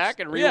had to go back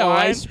and rewind. Yeah, well,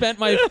 I spent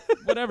my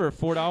 $3 or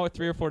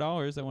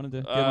 $4. I wanted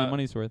to get my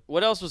money's worth.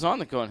 What else was on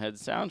the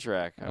Coneheads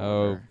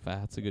soundtrack?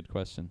 That's a good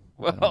question.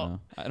 Well,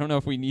 I don't know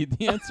if we need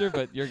the answer,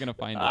 but you're gonna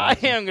find it. I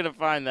am gonna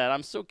find that.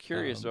 I'm so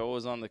curious about what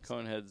was on the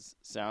Coneheads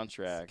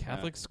soundtrack.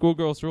 Catholic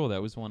Schoolgirls Rule.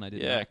 That was one I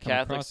did not come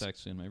across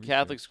actually in my research.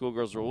 Catholic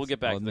Schoolgirls Rule. We'll get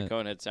back to the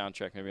Coneheads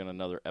soundtrack maybe on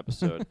another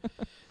episode.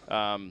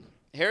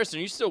 Harrison,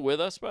 are you still with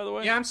us, by the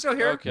way? Yeah, I'm still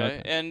here.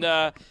 Okay.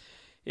 And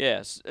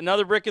yes,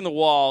 Another Brick in the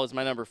Wall is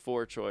my number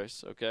 4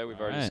 choice. Okay, we've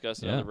already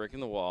discussed Another Brick in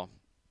the Wall.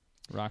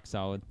 Rock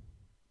solid.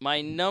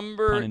 My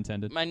number. Pun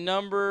intended. My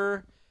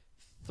number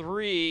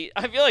 3.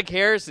 I feel like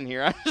Harrison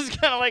here. I'm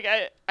just kind of like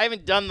I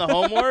haven't done the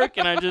homework,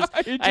 and I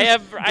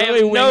have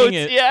notes.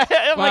 It.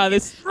 Yeah. Wow,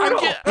 this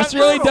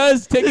really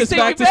does take us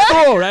back to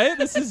school, right?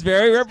 This is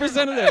very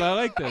representative. I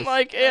like this. I'm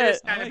like,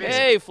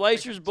 hey,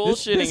 Fleischer's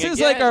bullshitting. This is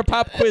like our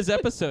pop quiz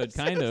episode,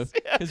 kind of,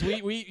 because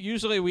we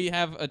usually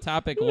have a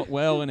topic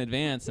well in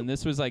advance, and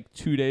this was like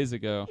 2 days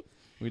ago.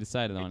 We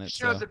decided on it. It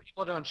shows that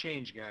people don't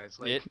change, guys.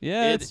 Like,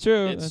 it's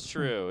true. It's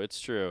true.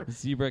 It's true.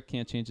 Zebra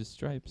can't change his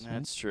stripes. Right?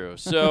 That's true.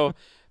 So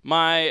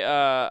my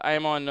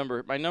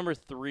number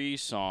 3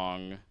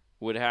 song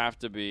would have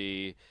to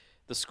be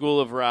the School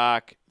of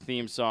Rock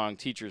theme song,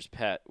 "Teacher's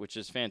Pet," which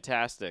is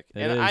fantastic.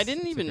 I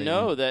didn't even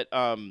know that.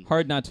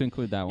 Hard not to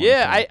include that one.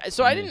 Yeah,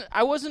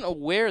 I wasn't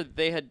aware that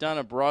they had done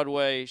a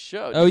Broadway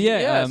show. Oh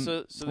yeah.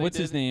 So what's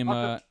his name?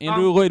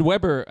 Andrew Lloyd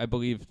Webber, I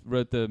believe,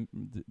 wrote the.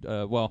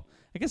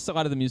 I guess a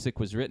lot of the music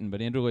was written,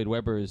 but Andrew Lloyd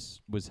Webber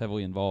was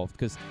heavily involved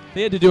because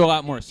they had to do a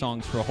lot more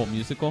songs for a whole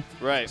musical.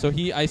 Right. So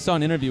I saw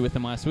an interview with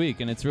him last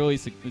week, and it's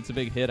a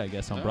big hit, I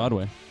guess, on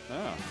Broadway.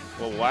 Oh.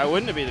 Well, why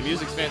wouldn't it be? The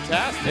music's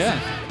fantastic. Yeah.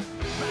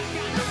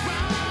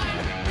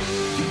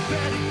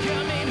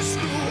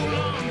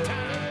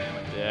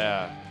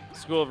 Yeah.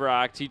 School of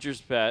Rock,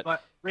 Teacher's Pet.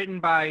 But written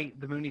by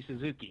the Mooney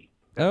Suzuki.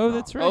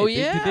 That's right. Oh,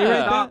 yeah. Did they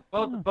write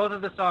that? Both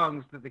of the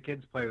songs that the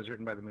kids play was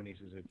written by the Mooney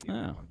Suzuki.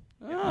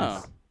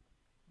 Oh.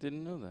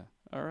 Didn't know that.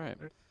 All right.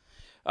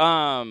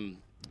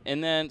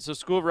 And then, so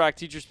School of Rock,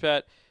 Teacher's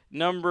Pet.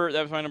 That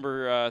was my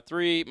number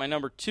 3. My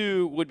number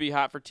 2 would be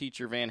Hot for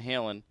Teacher, Van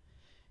Halen.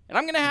 And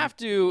I'm going to have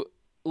to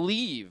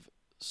leave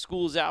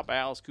School's Out by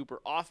Alice Cooper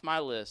off my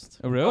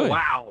list. Oh, really?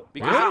 Oh,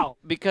 wow.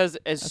 Because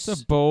that's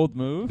a bold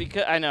move.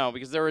 I know,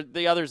 because there were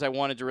the others I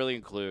wanted to really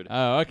include.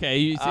 Oh,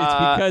 okay. It's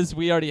because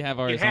we already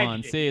have ours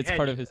on. See, it's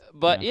part of his.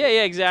 But yeah,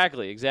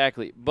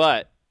 exactly.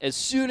 But as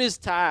soon as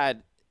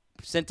Todd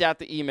sent out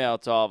the email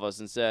to all of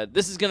us and said,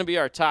 "This is going to be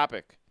our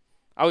topic,"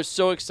 I was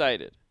so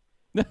excited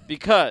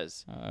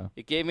because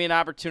it gave me an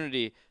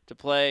opportunity to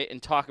play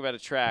and talk about a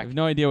track. I have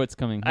no idea what's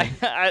coming.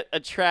 A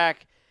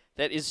track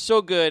that is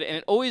so good, and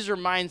it always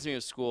reminds me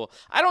of school.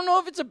 I don't know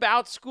if it's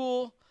about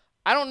school.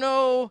 I don't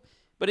know,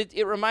 but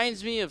it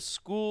reminds me of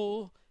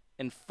school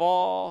and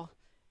fall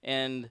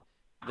and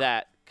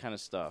that kind of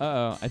stuff.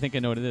 I think I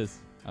know what it is.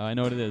 Oh, I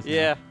know what it is.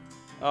 Yeah.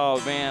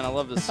 Oh, man, I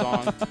love this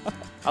song.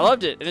 I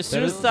loved it. And as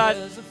soon as Todd...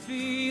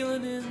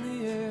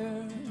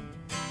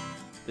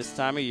 This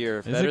time of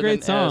year, better a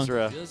great than song.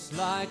 Ezra. Just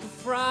like a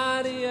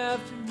Friday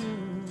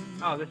afternoon.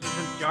 Oh, this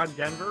isn't John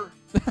Denver?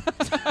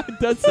 It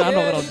does sound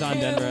a little John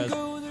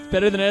Denver.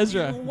 Better than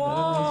Ezra.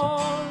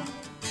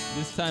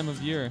 This time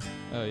of year.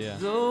 Oh, yeah.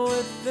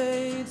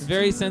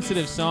 Very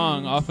sensitive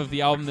song off of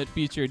the album that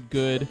featured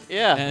Good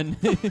and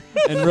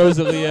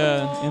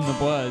Rosalia in the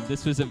Blood.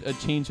 This was a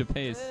change of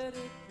pace.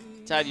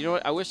 Todd, you know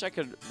what? I wish I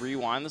could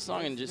rewind the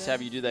song and just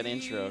have you do that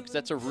intro, because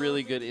that's a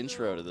really good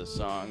intro to this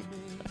song.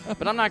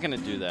 But I'm not going to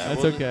do that.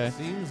 That's okay.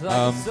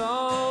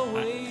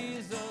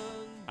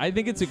 I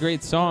think it's a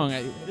great song.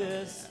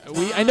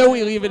 I know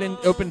we leave it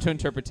open to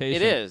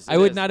interpretation. It is. I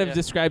would not have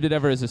described it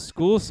ever as a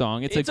school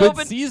song. It's a good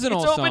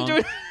seasonal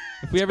song.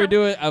 If we ever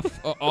do a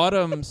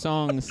autumn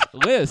songs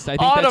list, I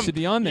think that should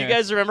be on there. You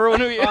guys remember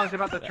when we... Songs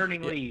about the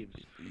turning leaves.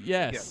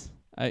 Yes.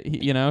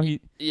 He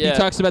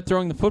talks about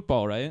throwing the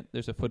football, right?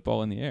 There's a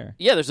football in the air.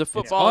 Yeah, there's a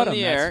football in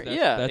the air.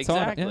 That's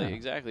exactly. Autumn,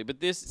 exactly. But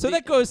this... So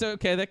that goes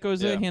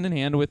hand in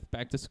hand with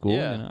back to school.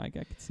 Yeah. I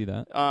could see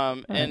that.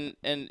 I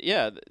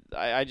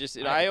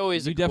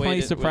always You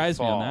definitely surprised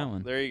me on that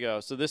one. There you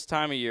go. So this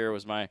time of year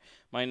was my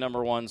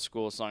number 1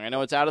 school song. I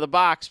know it's out of the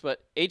box,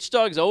 but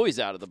H-Dog's always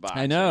out of the box.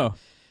 I know.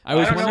 I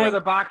don't know where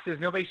the box is.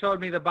 Nobody showed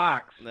me the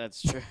box.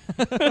 That's true.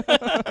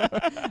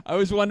 I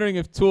was wondering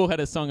if Tool had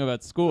a song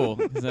about school,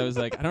 because I was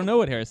like, I don't know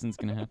what Harrison's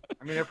going to have.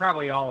 I mean, they're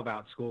probably all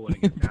about school. When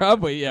it gets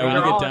probably, yeah, when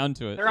you get down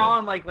to it. They're all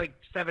in like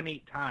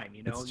 7-8 time,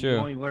 you know? It's true. You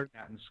only learn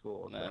that in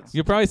school. So.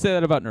 You could probably say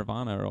that about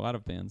Nirvana or a lot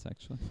of bands,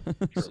 actually.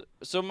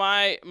 So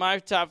my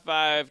top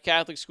 5,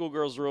 Catholic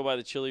Schoolgirls Rule by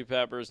the Chili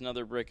Peppers,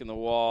 Another Brick in the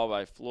Wall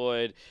by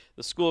Floyd,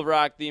 the School of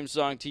Rock theme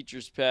song,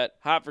 Teacher's Pet,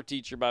 Hot for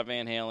Teacher by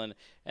Van Halen,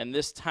 and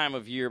This Time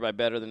of Year by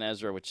Better Than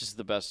Ezra, which is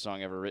the best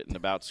song ever written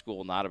about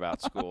school, not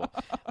about school.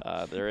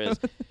 There is.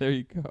 There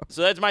you go.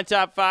 So that's my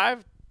top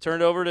 5.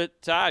 Turn it over to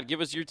Todd. Give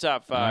us your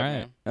top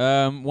 5. All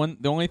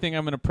right. The only thing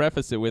I'm going to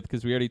preface it with,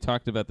 because we already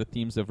talked about the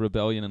themes of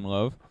rebellion and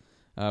love,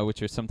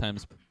 which are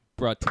sometimes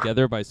brought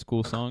together by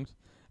school songs.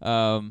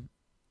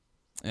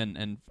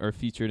 and are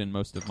featured in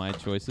most of my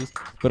choices.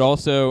 But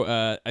also,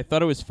 I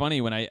thought it was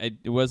funny when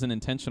it wasn't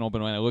intentional,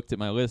 but when I looked at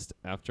my list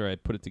after I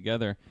put it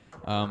together,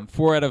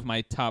 4 out of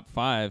my top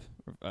 5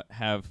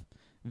 have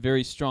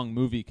very strong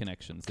movie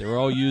connections. They were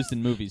all used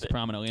in movies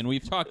prominently, and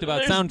we've talked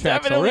about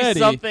soundtracks already.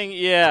 Something,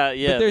 yeah.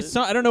 But there's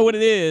I don't know what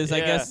it is. I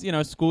guess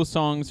school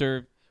songs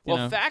are.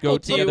 Go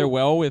together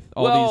well with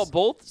all these.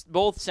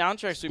 both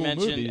soundtracks we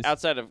mentioned movies.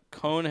 outside of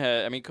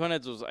Conehead. I mean,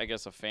 Coneheads was, I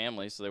guess, a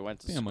family, so they went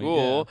to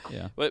school.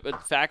 Yeah.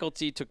 But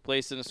Faculty took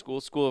place in a school.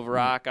 School of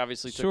Rock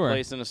obviously took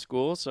place in a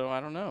school. So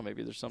I don't know.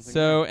 Maybe there's something.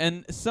 So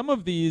and some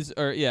of these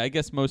are I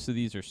guess most of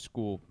these are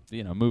school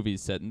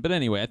movies set in. But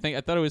anyway,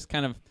 I thought it was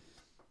kind of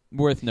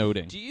worth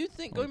noting. Do you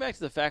think, going back to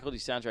the Faculty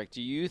soundtrack,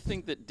 do you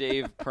think that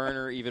Dave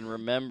Pirner even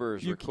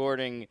remembers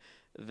recording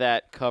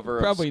that cover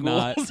Probably of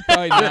not.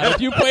 Probably not.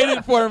 If you played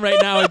it for him right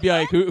now, he'd be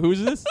like,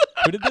 who's this?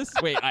 Who did this?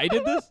 Wait, I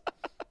did this?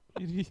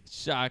 He'd be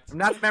shocked. I'm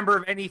not a member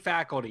of any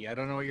faculty. I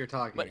don't know what you're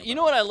talking about. But you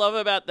know what I love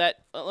about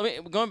that?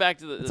 Going back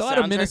to the It's a lot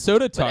of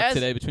Minnesota talk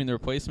today between the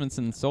Replacements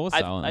and Soul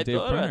Asylum and Dave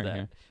Pirner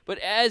here. But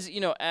as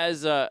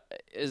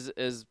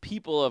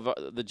people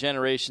of the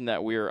generation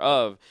that we're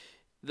of,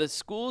 the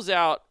Schools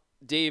Out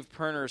Dave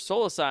Pirner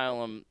Soul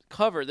Asylum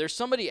cover, there's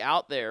somebody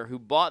out there who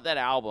bought that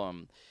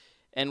album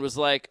and was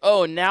like,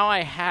 oh, now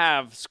I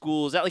have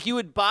Schools Out. Like, you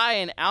would buy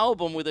an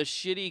album with a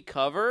shitty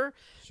cover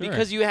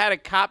because you had a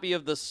copy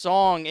of the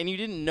song and you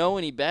didn't know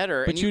any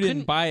better. But and you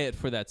didn't buy it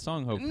for that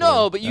song, hopefully.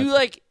 No, but you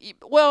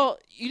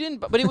you didn't.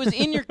 But it was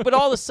in your. But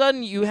all of a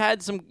sudden, you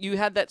had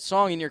that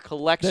song in your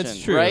collection.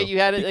 That's true. Right? You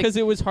had it because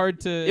it was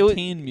hard to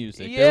attain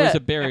music. Yeah. There was a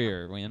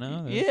barrier,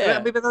 Yeah,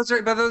 but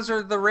those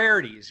are the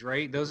rarities,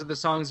 right? Those are the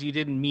songs you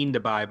didn't mean to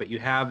buy, but you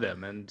have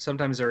them, and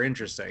sometimes they're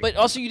interesting. But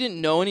also, you didn't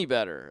know any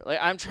better. Like,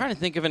 I'm trying to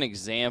think of an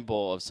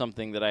example of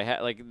something that I had,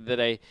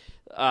 the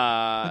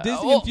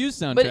Disney Infused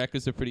soundtrack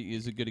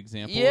is a good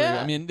example. Yeah.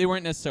 I mean, they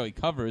weren't necessarily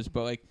covers,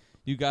 but like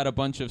you got a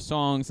bunch of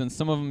songs, and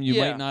some of them you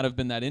might not have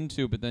been that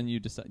into, but then you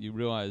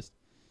realized,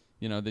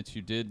 that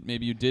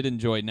you did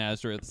enjoy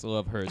Nazareth's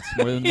Love Hurts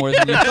more than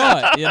you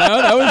thought.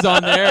 That was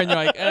on there, and you're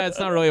like, it's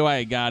not really why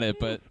I got it,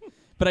 but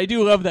I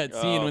do love that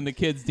scene when the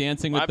kid's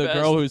dancing with the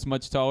girl who's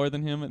much taller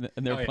than him,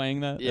 and they're playing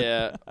that.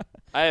 Yeah.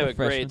 I have a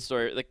great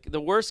story. The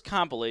worst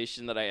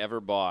compilation that I ever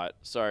bought.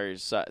 Sorry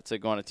to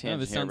go on a tangent.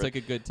 This sounds like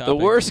a good topic. The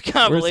worst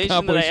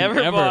compilation that I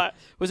ever bought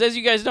was, as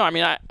you guys know, I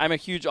mean, I'm a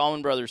huge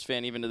Allman Brothers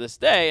fan even to this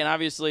day, and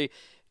obviously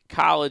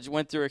college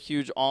went through a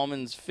huge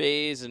almonds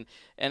phase, and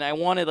I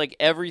wanted like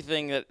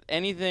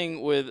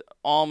anything with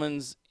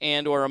almonds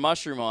and or a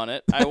mushroom on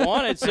it. I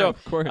wanted so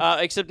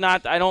except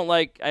not I don't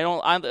like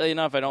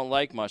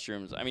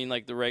mushrooms. I mean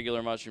like the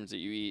regular mushrooms that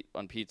you eat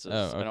on pizzas.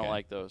 Oh, okay. I don't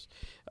like those.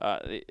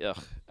 I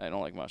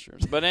don't like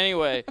mushrooms. But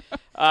anyway, you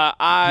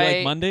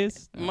like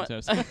Mondays? No,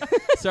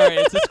 sorry,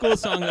 it's a school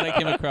song that I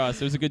came across.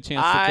 There was a good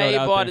chance to throw it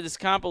out I bought there. this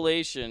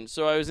compilation,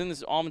 so I was in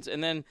this almonds,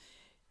 and then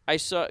I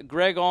saw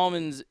Greg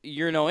Allman's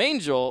 "You're No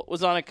Angel"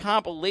 was on a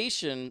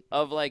compilation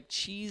of like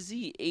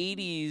cheesy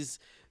 '80s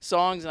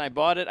songs, and I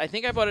bought it. I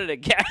think I bought it at a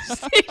gas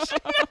station,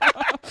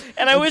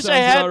 and I wish I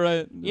had.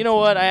 Right. You know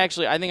what? I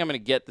think I'm gonna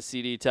get the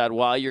CD, Todd,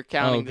 while you're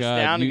counting this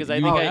down, because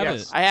I think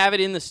I have it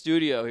in the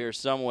studio here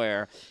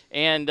somewhere.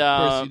 And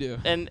of course you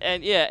do.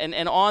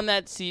 And on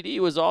that CD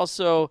was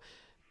also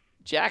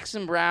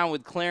Jackson Browne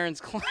with Clarence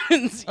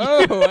Clemons.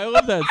 Oh, I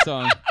love that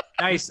song.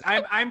 Nice.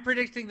 I'm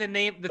predicting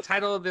the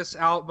title of this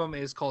album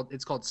is called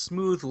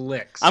Smooth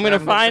Licks. I'm gonna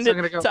find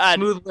it. Todd,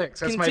 Smooth Licks.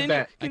 That's my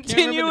bet.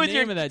 Continue with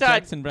your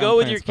Jackson Browne. Go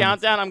with your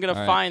countdown. I'm gonna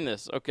find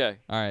this. Okay.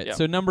 All right.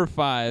 So number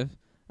 5,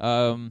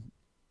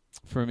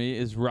 for me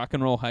is "Rock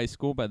and Roll High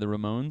School" by the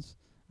Ramones.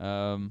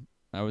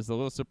 I was a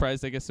little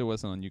surprised. I guess it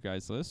wasn't on you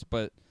guys' list,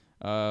 but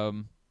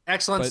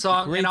excellent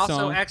song, and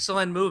also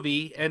excellent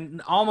movie,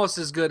 and almost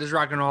as good as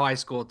Rock and Roll High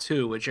School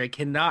 2, which I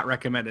cannot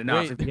recommend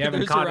enough. Wait, if you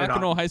haven't caught it on Rock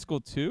and Roll High School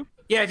 2.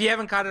 Yeah, if you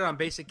haven't caught it on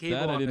basic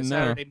cable on a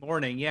Saturday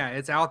morning,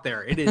 it's out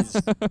there. It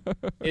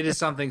is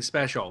something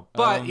special.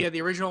 But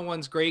the original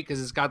one's great because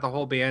it's got the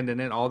whole band in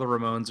it. All the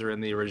Ramones are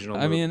in the original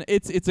movie. I mean,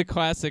 it's a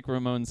classic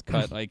Ramones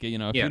cut. Like, if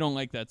you don't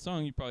like that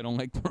song, you probably don't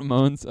like the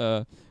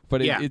Ramones.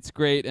 But it's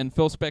great, and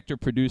Phil Spector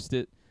produced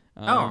it.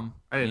 I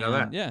didn't know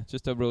that. Yeah,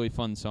 just a really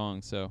fun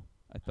song. So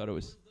I thought it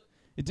was.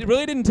 It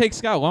really didn't take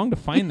Scott long to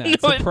find that.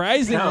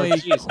 Surprisingly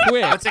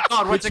quick. What's it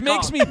called? Which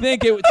makes me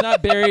think it's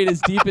not buried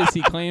as deep as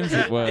he claims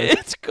it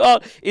was.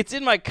 It's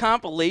in my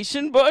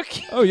compilation book.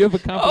 Oh, you have a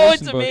compilation book? Oh,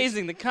 it's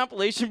amazing. The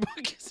compilation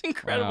book is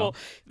incredible.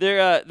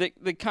 Wow.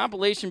 The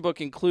compilation book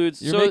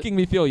includes... You're making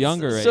me feel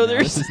younger right now.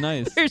 This is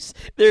nice.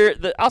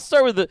 I'll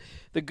start with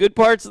the good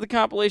parts of the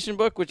compilation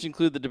book, which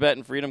include the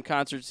Tibetan Freedom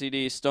Concert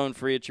CD, Stone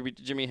Free, a tribute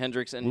to Jimi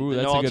Hendrix, and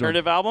the No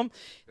Alternative album.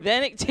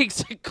 Then it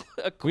takes a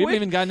quick... We haven't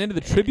even gotten into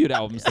the tribute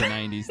albums in the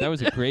 90s. That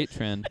was a great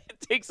trend.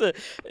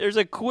 There's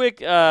a quick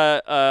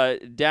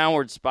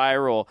downward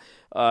spiral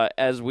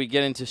as we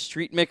get into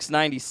Street Mix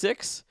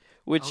 96,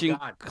 which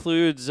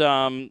includes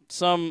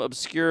some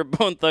obscure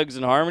Bone Thugs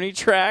and Harmony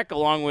track,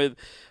 along with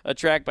a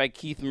track by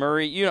Keith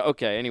Murray.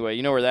 Anyway,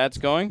 you know where that's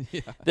going.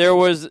 Yeah. There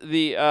was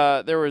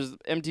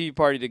MTV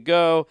Party to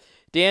Go,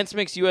 Dance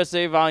Mix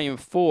USA Volume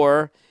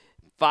 4,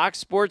 Fox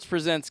Sports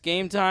presents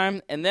Game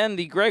Time, and then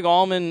the Greg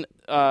Allman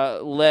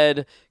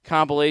led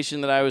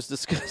compilation that I was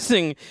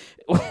discussing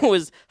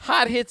was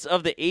Hot Hits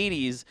of the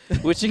 80s,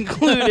 which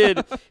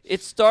included,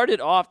 it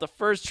started off, the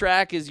first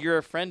track is You're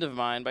a Friend of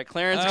Mine by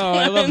Clarence Clemens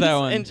I love that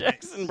one. and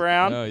Jackson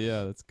Brown. Oh,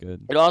 yeah, that's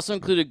good. It also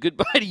included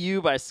Goodbye to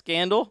You by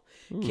Scandal.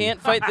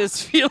 Can't Fight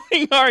This Feeling,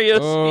 REO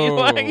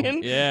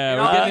Speedwagon. Yeah,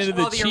 we're getting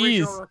into the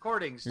cheese. Original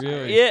recordings.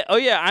 Really? Yeah. Oh,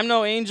 yeah. I'm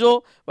No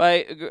Angel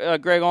by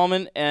Greg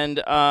Allman,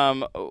 and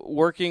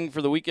Working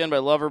for the Weekend by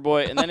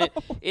Loverboy, and then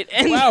it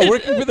ended. Wow,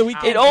 Working for the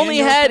Weekend.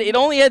 It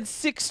only had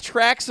 6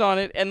 tracks on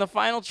it, and the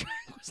final track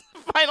was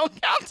the Final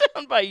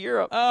Countdown by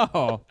Europe.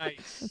 Oh,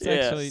 Nice. that's Yeah.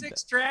 actually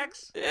 6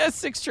 tracks? Yeah,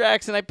 6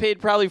 tracks, and I paid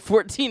probably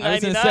 $14.99. I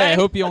was gonna say, I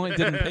hope you only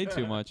didn't pay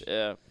too much.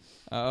 Yeah.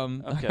 All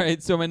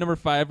right, so my number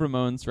 5,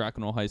 Ramones, Rock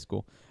and Roll High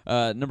School.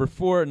 Number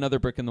 4, Another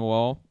Brick in the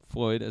Wall,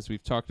 Floyd, as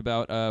we've talked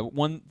about.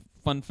 One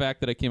fun fact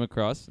that I came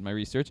across in my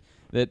research,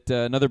 that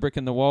Another Brick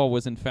in the Wall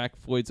was in fact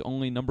Floyd's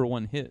only number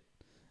 1 hit.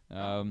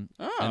 And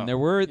there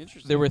were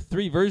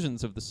 3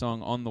 versions of the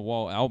song on the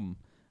Wall album,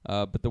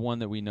 but the one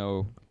that we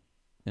know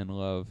and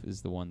love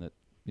is the one that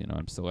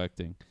I'm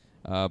selecting.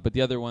 But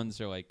the other ones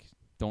are like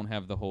don't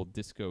have the whole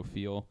disco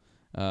feel,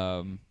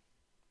 and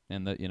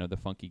the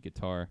funky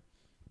guitar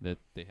that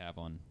they have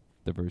on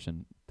the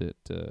version that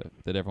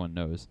everyone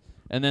knows.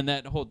 And then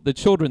the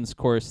children's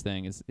chorus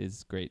thing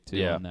is great too.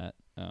 Yeah. On that.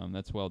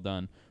 That's well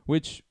done.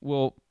 Which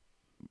we'll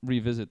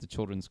revisit the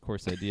children's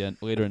chorus idea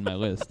later in my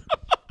list.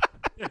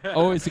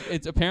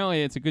 It's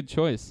apparently it's a good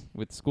choice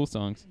with school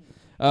songs.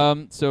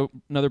 So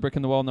Another Brick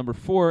in the Wall, number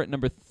 4.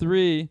 Number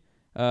 3,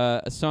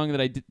 a song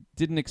that I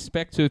didn't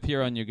expect to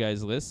appear on you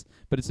guys' list,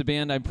 but it's a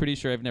band I'm pretty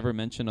sure I've never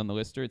mentioned on the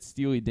lister. It's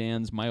Steely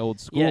Dan's My Old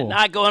School. Yeah,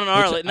 not going on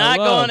our list. Not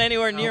going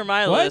anywhere near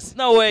my What? list.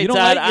 No way, You don't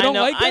Todd. like- you don't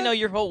like that? I know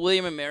your whole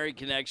William and Mary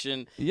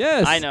connection.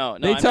 Yes, I know.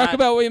 No, they I'm talk not-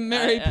 about William and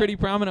Mary pretty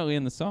prominently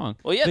in the song.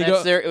 Well, yeah, They that's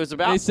go- there. It was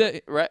about. They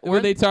said, right. or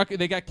they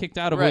got kicked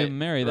out of Right, William and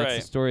Mary. That's the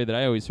right. story that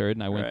I always heard,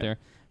 and I went Right. there.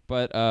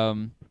 But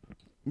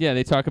yeah,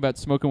 they talk about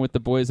smoking with the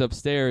boys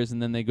upstairs,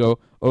 and then they go,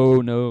 "Oh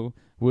no,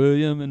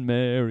 William and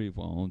Mary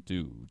won't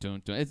do."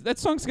 Don't. That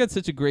song's got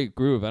such a great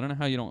groove. I don't know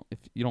how if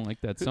you don't like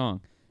that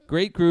song.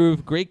 Great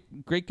groove, great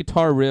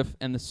guitar riff,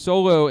 and the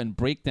solo and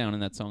breakdown in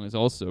that song is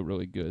also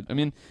really good. I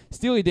mean,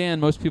 Steely Dan,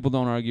 most people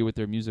don't argue with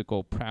their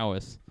musical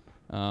prowess.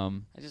 I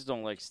just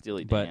don't like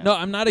Steely Dan. But no,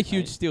 I'm not a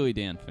huge Steely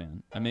Dan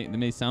fan. They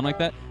may sound like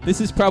that. This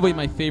is probably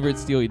my favorite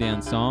Steely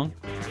Dan song.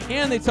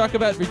 And they talk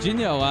about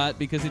Virginia a lot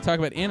because they talk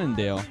about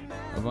Annandale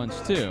a bunch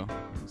too.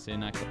 Say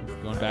not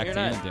going back to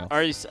Annandale.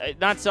 Are you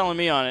not selling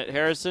me on it,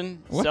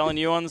 Harrison? What? Selling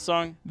you on the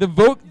song? The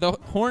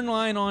horn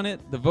line on it,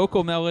 the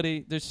vocal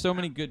melody. There's so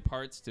many good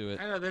parts to it.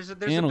 I know there's a And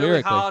Billie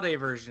lyrically. Holiday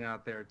version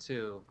out there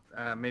too.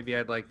 Maybe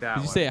I'd like that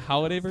Did you one. say a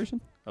holiday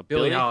version? A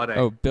Billie Holiday?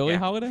 Oh, Billie Yeah.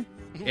 Holiday?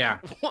 Yeah.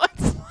 What?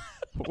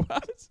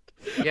 What?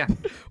 Yeah.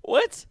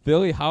 What?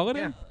 Billie Holiday?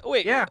 Yeah.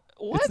 Wait. Yeah.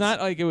 What? It's not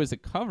like it was a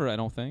cover, I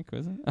don't think,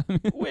 was it? I mean,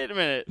 Wait a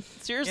minute.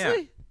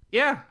 Seriously?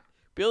 Yeah.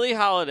 Billie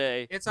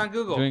Holiday. It's on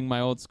Google. doing My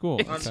Old School.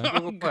 It's Okay.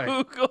 Google on Play.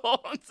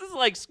 Google. This is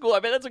like school. I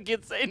bet that's what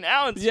kids say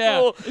now in Yeah,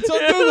 school. it's on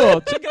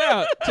Google. Check it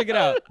out. Check it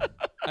out.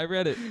 I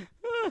read it.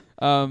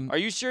 Are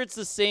you sure it's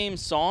the same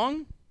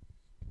song?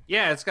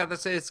 Yeah, it's got the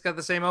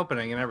same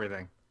opening and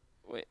everything.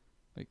 Wait.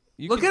 Like,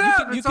 you Look can, it you up,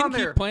 can, you it's can on keep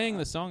there. playing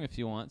the song if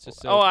you want. Just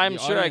so Oh, I'm the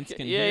sure I audience can.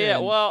 can Yeah, hear yeah.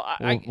 and Well,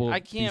 we'll I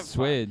be can't.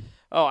 swayed.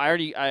 Oh, I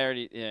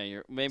already.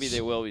 Yeah, maybe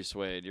they will be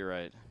swayed. You're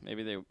right.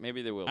 Maybe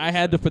they will. I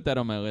had to put that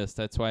on my list.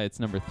 That's why it's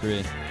number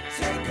 3.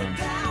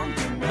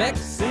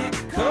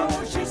 Mexico,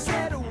 she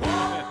said,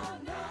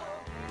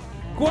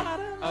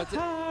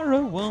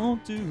 Guadalajara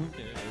won't do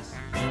this.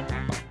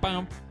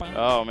 Bum, bum.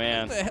 Oh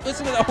man,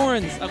 Listen to the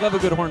horns. I love a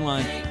good horn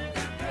line.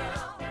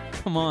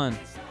 Come on.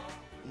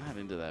 not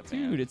into that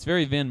band. Dude, it's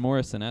very Van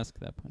Morrison-esque,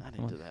 that point. Not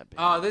Come into on. that band.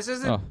 Oh, this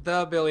isn't Oh.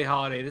 the Billie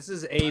Holiday. This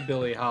is a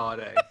Billie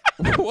Holiday.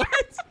 What?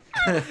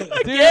 Dude,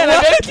 Yeah, I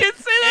what? bet kids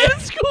say that in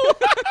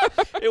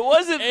school. It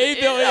wasn't A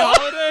Billie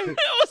Holiday?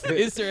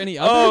 Is there any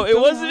other? Oh, it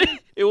Billie wasn't. Holiday?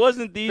 It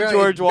wasn't the Billie-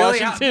 George Billie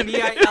Washington.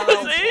 B-I-L-L-Y.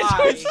 It was a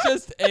George- It's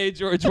just a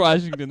George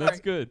Washington. That's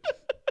good.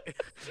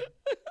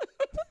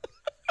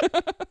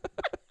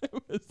 It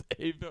was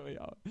a Billie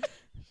Holiday.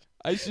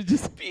 I should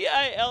just. Billy.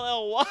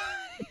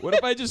 What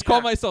if I just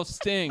call myself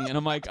Sting and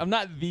I'm like, I'm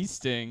not the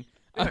Sting.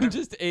 I'm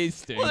just a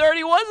Sting. Well, there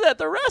already was that.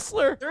 The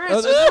wrestler. There Oh,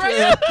 is. that's right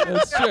true. there.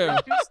 That's true.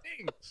 Two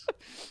stings.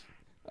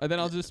 And then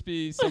I'll just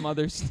be some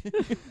other Sting.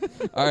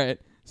 All right.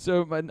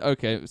 So,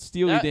 okay,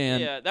 Steely Dan.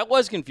 Yeah, that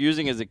was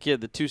confusing as a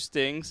kid. The two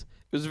Stings.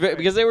 It was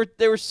because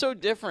they were so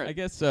different. I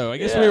guess so. I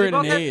guess Yeah. we were They at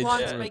both an had age.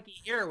 blonde where- spiky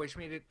hair, which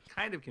made it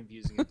kind of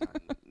confusing at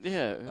times.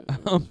 Yeah,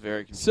 it was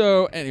very confusing.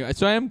 So anyway,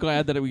 so I am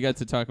glad that we got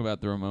to talk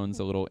about the Ramones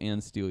a little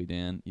and Steely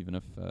Dan, even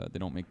if they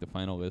don't make the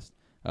final list,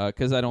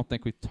 because I don't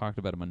think we've talked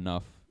about them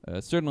enough.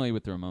 Certainly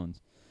with the Ramones,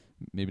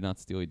 maybe not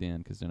Steely Dan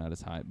because they're not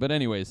as high. But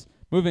anyways,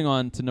 moving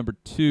on to number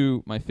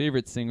 2, my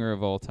favorite singer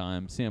of all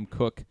time, Sam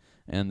Cooke,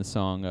 and the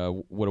song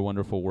 "What a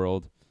Wonderful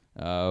World,"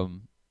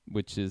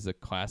 which is a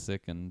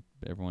classic, and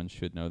everyone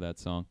should know that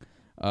song.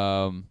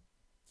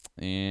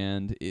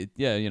 And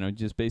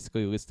just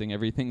basically listing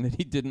everything that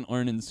he didn't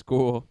learn in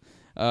school,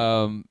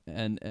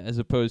 and as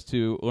opposed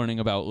to learning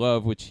about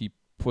love, which he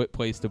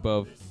placed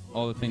above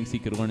all the things he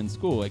could learn in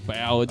school, like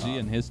biology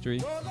and history.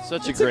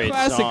 Such it's a great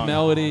classic song.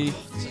 Melody.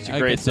 Such a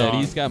like great I said,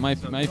 song. he's got my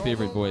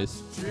favorite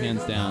voice,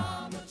 hands down.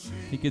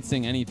 He could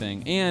sing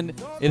anything, and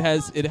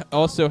it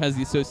also has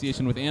the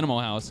association with Animal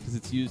House because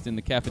it's used in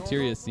the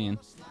cafeteria scene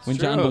when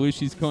John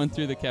Belushi's going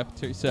through the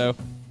cafeteria. So,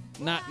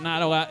 not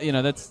a lot.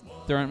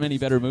 There aren't many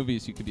better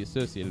movies you could be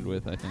associated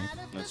with, I think.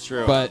 That's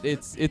true. But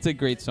it's a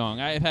great song.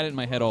 I've had it in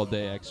my head all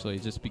day actually,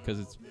 just because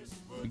it's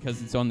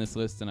on this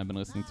list and I've been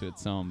listening to it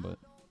some. But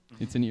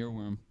it's an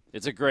earworm.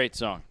 It's a great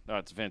song. Oh,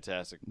 it's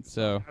fantastic.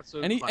 So,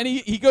 and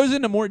he goes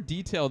into more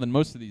detail than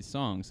most of these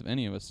songs of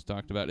any of us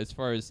talked about as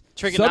far as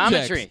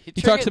trigonometry. Subjects.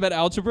 He talks about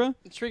algebra,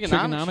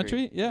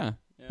 trigonometry. Yeah.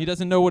 He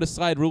doesn't know what a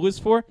slide rule is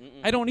for.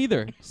 I don't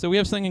either. So we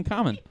have something in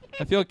common.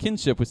 I feel a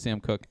kinship with Sam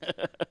Cooke.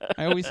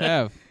 I always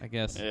have, I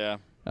guess. Yeah.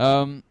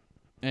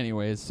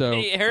 Anyways, so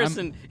hey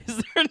Harrison, is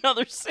there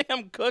another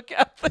Sam Cooke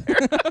out there?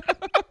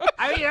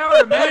 I mean, I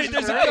would imagine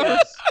there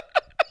is.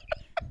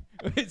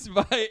 It's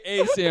by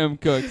a Sam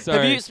Cooke.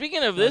 Sorry.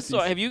 Speaking of this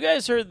song, have you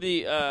guys heard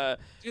the?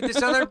 Dude,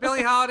 this other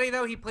Billie Holiday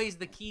though, he plays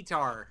the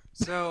keytar,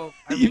 so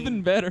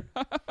even better.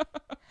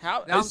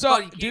 How?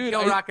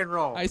 Rock and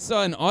roll. I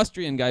saw an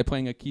Austrian guy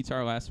playing a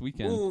guitar last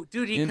weekend. Ooh,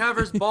 dude, he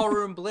covers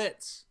Ballroom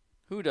Blitz.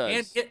 Who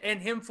does? And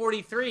him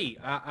 43.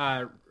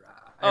 B-I-L-Y.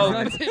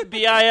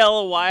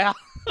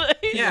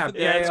 Yeah,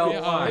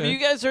 B-I-L-Y. Have you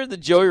guys heard the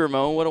Joey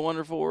Ramone? What a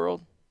Wonderful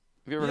World.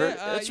 Have you ever heard?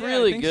 That's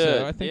really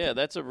good. So.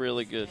 That's a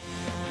really good.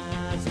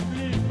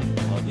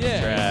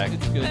 Track.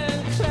 It's good.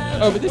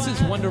 Oh, but this is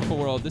Wonderful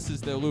World. This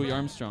is the Louis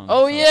Armstrong.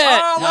 Oh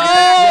yeah.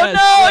 Yes.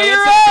 No, you're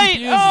right.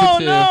 Oh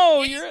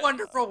no, you're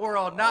Wonderful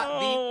World, not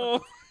the.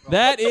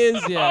 That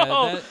is,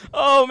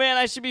 Oh man,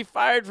 I should be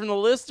fired from the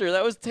lister.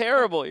 That was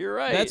terrible. You're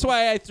right. That's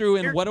why I threw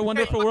in What a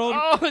Wonderful World.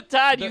 Oh,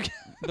 Todd,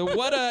 the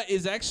whata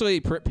is actually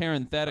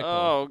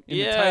parenthetical in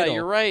the title.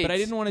 You're right. But I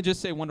didn't want to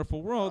just say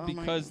Wonderful World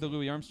because the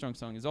Louis Armstrong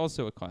song is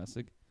also a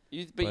classic.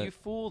 But you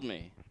fooled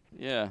me.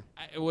 Yeah.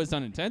 It was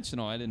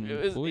unintentional. I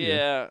didn't fool you.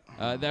 Yeah.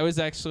 That was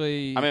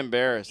actually... I'm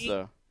embarrassed,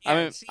 though.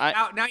 Yeah,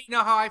 now you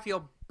know how I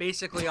feel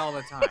basically all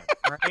the time,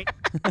 all right?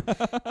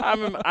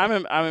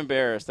 I'm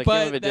embarrassed. I but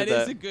can't believe I did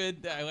that. Is a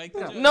good... I like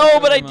the No,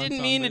 but I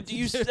didn't mean it.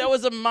 That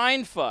was a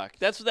mind fuck.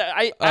 That's what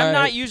I'm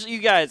not right. usually... You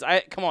guys,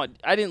 come on.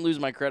 I didn't lose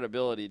my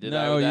credibility, did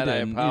I? No, you didn't. I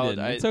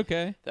apologize. It's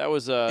okay. That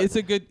was It's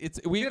a good...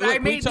 I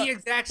made the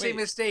exact same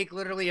mistake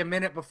literally a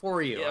minute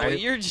before you. Yeah,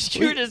 you're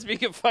just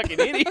being a fucking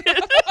idiot.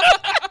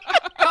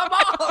 Come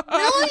on,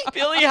 really?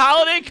 Billie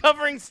Holiday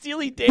covering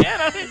Steely Dan?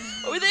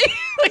 Were they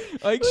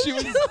she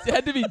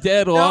had to be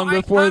dead long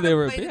before they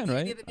were a band,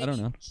 right? I don't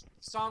know.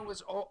 Song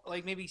was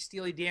maybe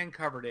Steely Dan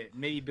covered it.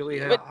 Maybe Billie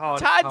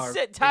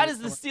Holiday. Todd is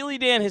the Steely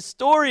Dan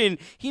historian.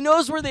 He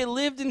knows where they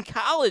lived in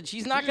college.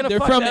 He's not going to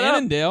fuck that up. They're from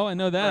Annandale. I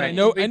know that. Right.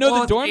 I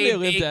know the dorm they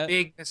lived at.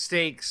 Big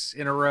mistakes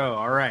in a row.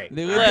 All right.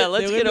 They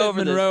lived at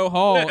Monroe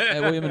Hall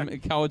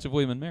at College of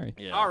William and Mary.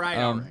 Yeah. All right.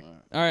 All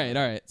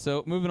right.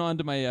 So moving on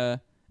to my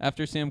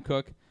after Sam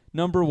Cooke,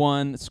 number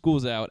 1,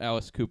 School's Out,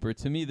 Alice Cooper.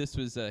 To me, this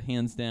was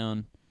hands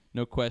down,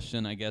 no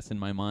question, I guess, in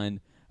my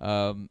mind.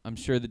 I'm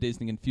sure the Dazed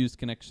and Confused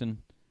connection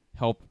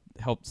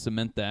helped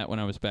cement that when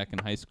I was back in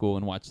high school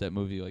and watched that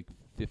movie like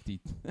 50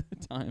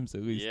 times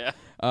at least. Yeah.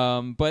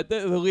 But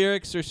the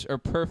lyrics are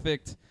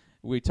perfect.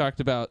 We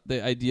talked about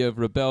the idea of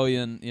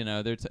rebellion.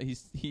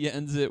 He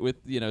ends it with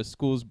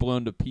school's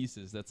blown to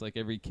pieces. That's like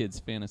every kid's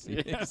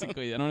fantasy.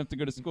 Basically, I don't have to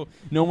go to school.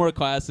 No more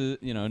classes.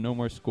 No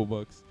more school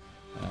books.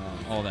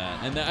 All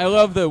that. And I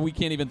love the "we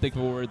can't even think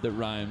of a word that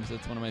rhymes."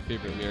 That's one of my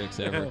favorite lyrics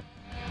ever.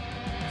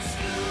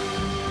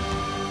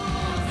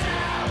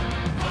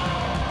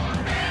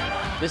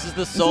 This is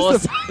the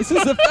soloist.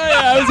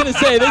 I was going to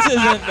say, this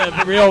isn't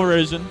the real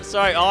version.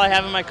 Sorry, all I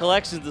have in my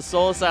collection is the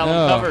Soul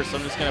Asylum cover, so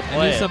I'm just going to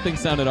play it. Something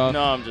sounded off.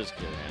 No, I'm just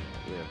kidding.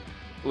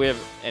 We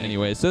have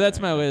anyway, so that's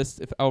my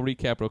list. I'll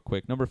recap real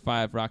quick. Number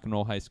 5, Rock and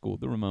Roll High School,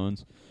 The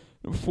Ramones.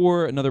 Number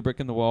 4, Another Brick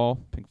in the Wall,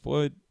 Pink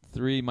Floyd.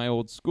 3, My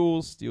Old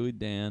School, Steely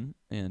Dan.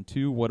 And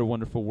 2, What a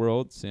Wonderful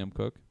World, Sam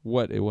Cooke.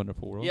 What a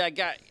Wonderful World. Yeah, I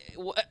got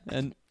what?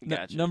 And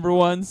gotcha. Number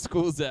 1,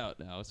 School's Out,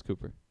 Alice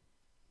Cooper.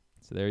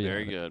 So there you go.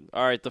 Very good.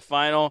 All right, the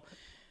final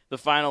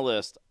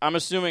list. I'm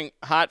assuming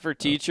Hot for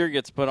Teacher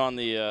gets put on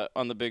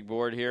the big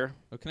board here.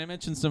 Oh, can I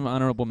mention some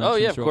honorable mentions? Oh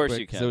yeah, of course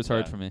quick, you can. It was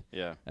hard for me.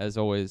 Yeah. As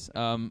always.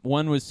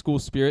 One was School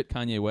Spirit,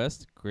 Kanye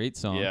West. Great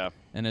song. Yeah.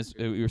 And as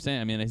we were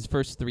saying, I mean, his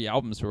first 3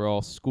 albums were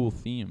all school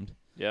themed.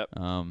 Yep.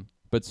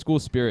 But School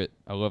Spirit,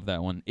 I love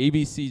that one.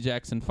 ABC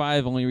Jackson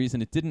 5. Only reason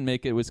it didn't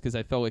make it was because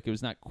I felt like it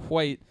was not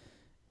quite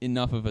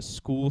enough of a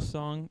school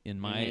song in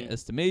my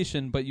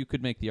estimation, but you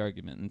could make the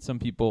argument, and some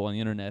people on the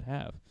internet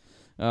have.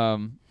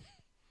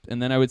 And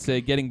then I would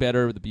say Getting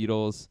Better with the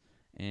Beatles,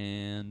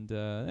 and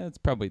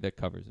that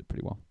covers it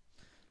pretty well.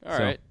 All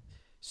right.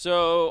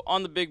 So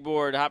on the big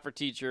board, Hot for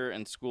Teacher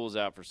and School's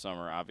Out for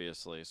Summer.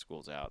 Obviously,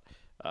 School's Out.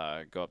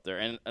 Go up there,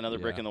 and Another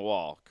Brick in the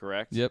Wall.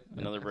 Correct. Yep.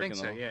 Another Brick in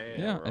the Wall. Yeah.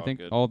 Yeah, I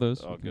think all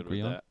those. All good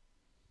agree with on. that.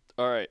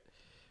 All right.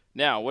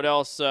 Now, what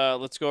else?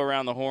 Let's go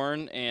around the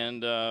horn,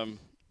 and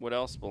what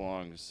else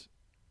belongs?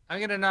 I'm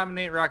going to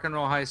nominate Rock and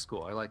Roll High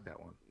School. I like that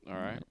one. All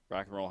right.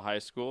 Rock and Roll High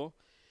School.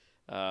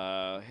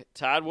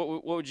 Todd,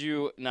 what would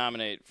you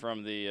nominate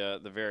from the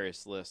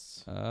various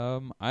lists?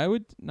 I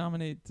would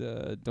nominate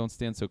Don't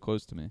Stand So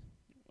Close to Me.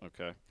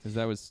 Okay. Because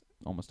that was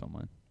almost on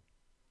mine.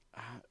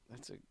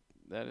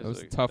 That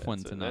was a tough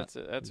one to not.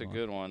 That's a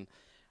good one.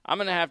 I'm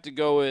going to have to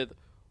go with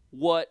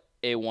What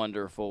a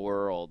Wonderful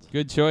World.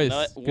 Good choice.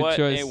 What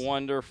a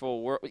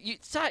Wonderful World.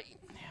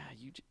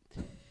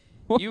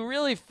 You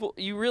really,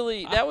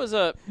 that was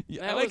a.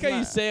 I like how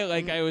you say it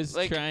like I was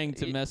trying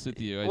to mess with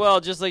you. Well,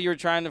 just like you were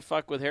trying to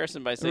fuck with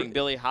Harrison by saying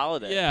Billie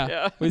Holiday.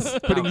 Yeah. Was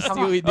putting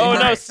Steely Dan. Oh,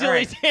 no,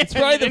 Steely Dan. It's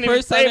probably the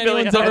first time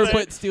anyone's ever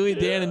put Steely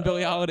Dan and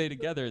Billie Holiday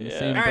together in the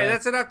same All right, breath.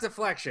 that's enough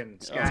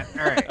deflection, Scott.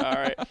 All right. All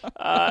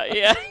right.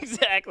 Yeah,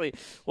 exactly.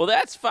 Well,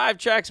 that's 5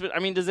 tracks, but, I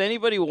mean, does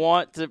anybody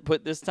want to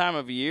put this time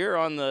of year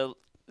on the...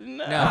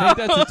 No. I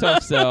think that's a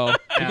tough sell.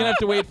 You're going to have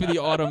to wait for the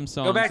autumn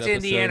songs. Go back to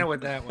Indiana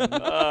with that one.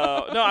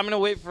 No, I'm going to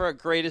wait for a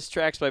Greatest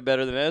Tracks by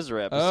Better Than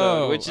Ezra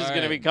episode, which is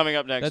going to be coming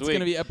up next week. That's going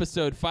to be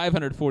episode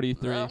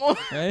 543,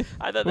 right?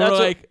 I thought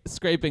we're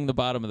scraping the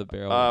bottom of the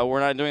barrel.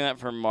 We're not doing that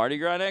for Mardi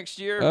Gras next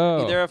year.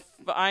 Oh. They're a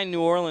fine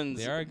New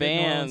Orleans They are a good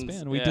band. New Orleans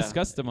band. We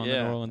discussed them on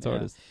the New Orleans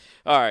artists.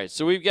 All right,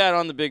 so we've got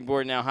on the big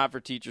board now Hot for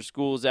Teacher,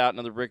 School's Out,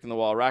 Another Brick in the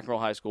Wall, Rock and Roll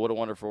High School, What a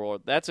Wonderful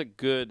World. That's a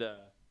good...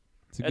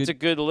 That's a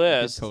good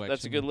list.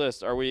 That's a good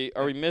list. Are we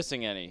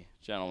missing any,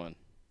 gentlemen?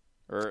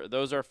 Or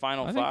those are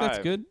final 5? I think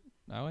that's good.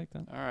 I like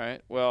that. All right.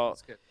 Well,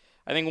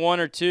 I think 1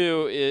 or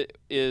 2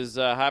 is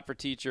Hot for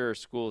Teacher or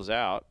School's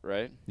Out,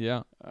 right?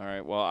 Yeah. All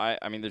right. Well, I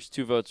mean, there's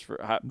 2 votes for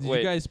Hot.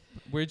 You guys,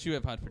 where'd you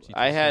have Hot for Teacher?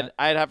 I had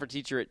Hot for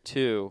Teacher at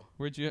 2.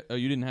 Where'd you? Oh,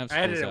 you didn't have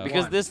School's Out.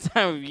 Because this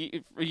time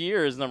of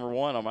year is number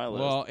 1 on my list.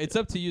 Well, it's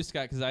up to you,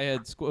 Scott, because I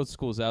had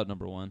School's Out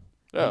number 1.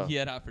 Oh. He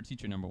had Hot for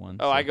Teacher number 1.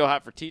 Oh, so. I go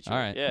Hot for Teacher. All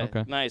right. Yeah.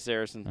 Okay. Nice,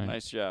 Harrison. Right.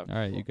 Nice job. All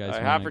right, you guys.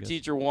 Hot for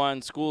Teacher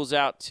 1, School's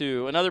Out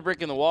 2. Another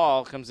Brick in the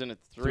Wall comes in at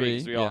 3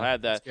 because we all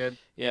had that. That's good.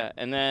 Yeah.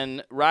 And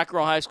then Rock and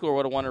Roll High School or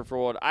What a Wonderful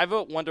World. I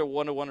vote What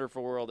a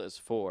Wonderful World as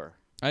 4.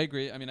 I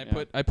agree. I mean, I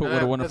put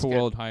What a Wonderful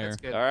World higher.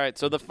 All right.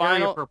 So the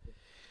final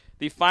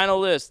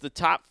list, the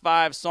top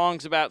 5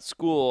 songs about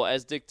school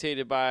as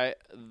dictated by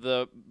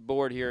the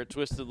board here at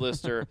Twisted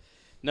Lister.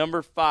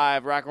 Number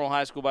 5, Rock and Roll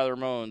High School by the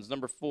Ramones.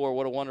 Number 4,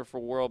 What a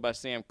Wonderful World by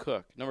Sam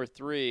Cooke. Number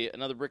 3,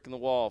 Another Brick in the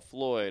Wall,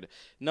 Floyd.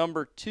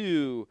 Number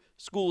 2,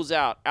 School's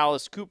Out,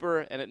 Alice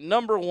Cooper. And at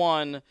number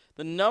 1,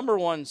 the number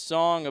 1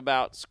 song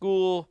about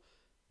school,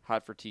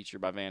 Hot for Teacher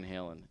by Van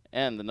Halen.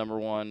 And the number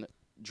 1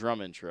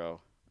 drum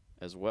intro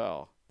as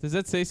well. Does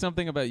that say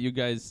something about you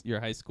guys, your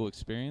high school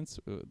experience,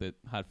 that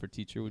Hot for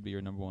Teacher would be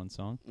your number 1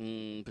 song?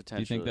 Potentially. Do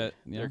you think that?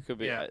 Yeah? There could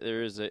be. Yeah.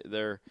 There is a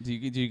there. Do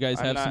you guys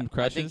have some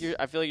crushes?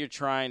 I feel like you're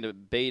trying to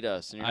bait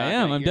us. And I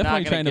am. I'm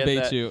definitely trying to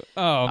bait you.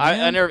 Oh man.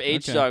 I never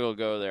H-Dog will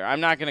go there. I'm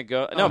not going to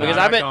go. No, because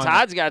I bet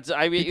Todd's got.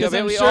 I'm sure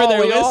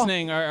they're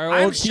listening.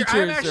 Our old teachers are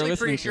listening. I'm actually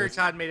pretty sure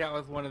Todd made out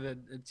with one of the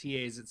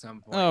TAs at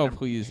some point. Oh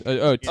please. TA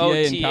in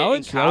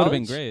college? That would have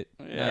been great.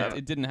 Yeah.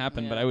 It didn't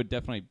happen, but I would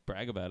definitely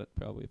brag about it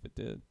probably if it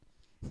did.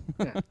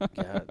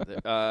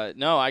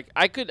 No,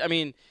 I could. I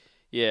mean,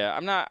 yeah,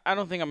 I'm not. I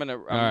don't think I'm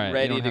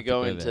ready to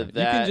go into that.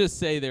 You can just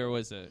say there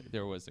was a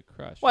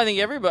crush. Well, I think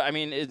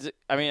everybody.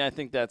 I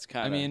think that's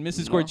kind of. I mean,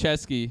 Mrs.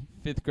 Gorcheski,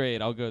 5th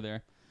grade. I'll go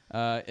there.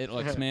 At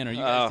Lux Manor. You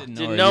guys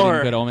didn't know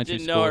her.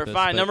 Didn't know her.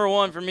 Fine. Number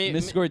 1 for me.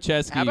 Mrs.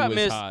 Gorcheski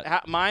was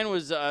hot. Mine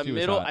was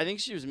middle. I think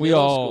she was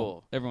middle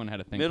school. Everyone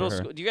had a thing middle for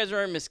her. school. Do you guys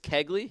remember Miss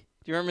Kegley?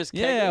 Do you remember Miss Kegley?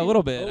 Yeah, a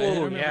little bit.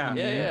 Oh,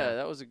 yeah.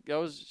 That was a good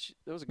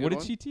one. What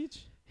did she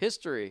teach?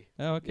 History.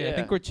 Oh, okay. Yeah. I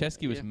think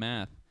Gorcheski was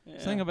math. Yeah.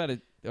 Something about a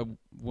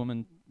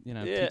woman,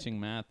 teaching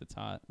math that's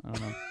hot. I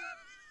don't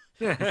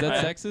know. Is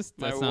that sexist?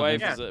 My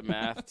wife is a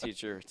math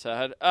teacher,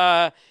 Todd.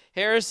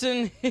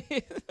 Harrison.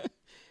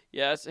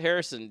 Yes,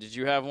 Harrison, did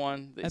you have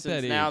one? At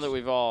Since now that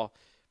we've all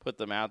put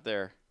them out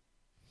there.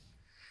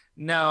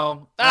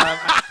 No.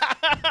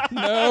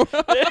 No.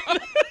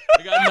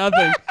 I got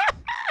nothing.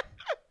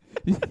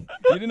 You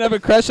didn't have a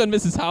crush on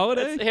Mrs.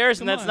 Holiday?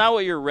 Harrison, that's not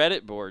what your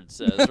Reddit board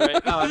says,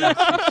 right?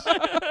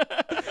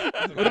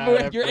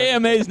 Your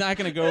AMA is not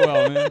going to go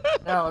well, man.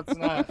 No, it's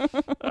not.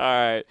 All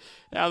right.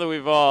 Now that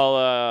we've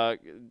all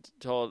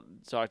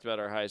talked about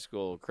our high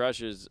school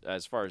crushes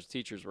as far as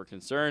teachers were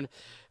concerned,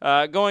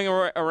 going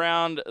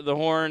around the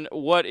horn,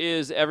 what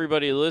is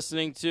everybody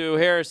listening to?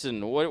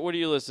 Harrison, what do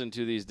you listen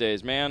to these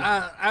days, man?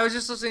 I was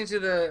just listening to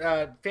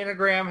the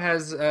Phantogram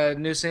has a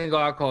new single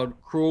out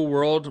called Cruel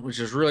World, which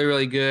is really,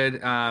 really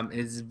good.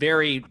 It's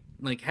very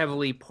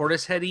heavily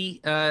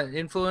Portishead-y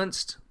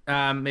influenced.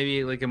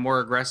 Maybe like a more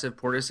aggressive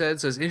Portishead.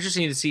 So it's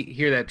interesting to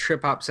hear that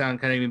trip hop sound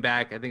kind of coming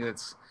back. I think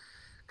that's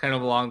kind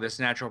of along this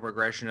natural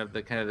progression of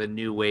the kind of the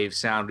new wave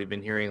sound we've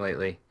been hearing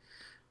lately.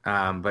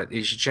 But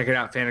you should check it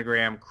out,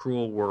 Phantogram,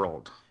 Cruel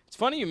World. It's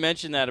funny you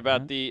mentioned that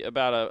about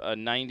a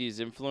 90s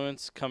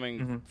influence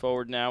coming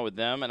forward now with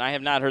them, and I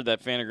have not heard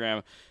that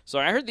Phantogram. So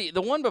I heard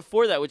the one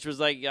before that, which was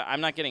like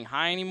I'm Not Getting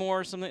High Anymore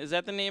or something. Is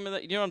that the name of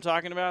that? You know what I'm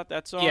talking about?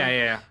 That song?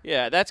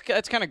 Yeah, that's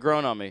kind of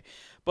grown on me.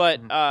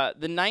 But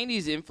the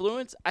 90s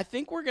influence, I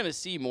think we're going to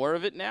see more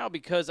of it now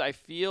because I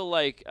feel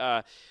like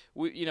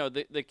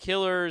the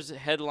Killers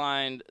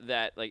headlined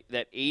that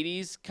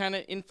 80s kind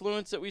of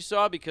influence that we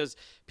saw because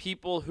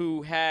people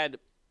who had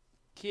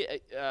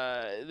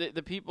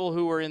the people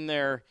who were in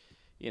their,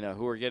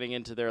 who were getting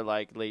into their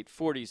like late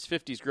 40s,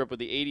 50s grew up with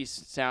the 80s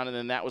sound, and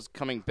then that was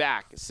coming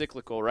back,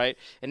 cyclical, right?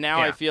 And now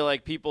I feel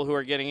like people who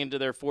are getting into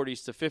their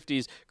 40s to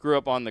 50s grew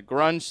up on the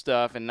grunge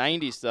stuff and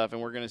 90s stuff,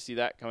 and we're going to see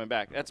that coming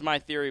back. That's my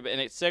theory,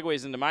 and it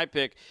segues into my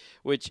pick,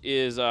 which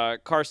is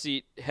Car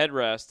Seat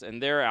Headrest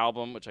and their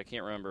album, which I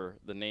can't remember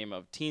the name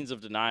of. Teens of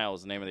Denial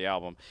is the name of the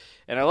album.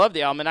 And I love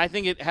the album, and I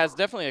think it has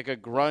definitely like a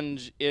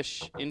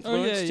grunge-ish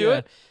influence to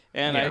it.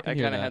 And I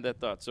kind of had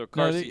that thought. So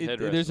Car Seat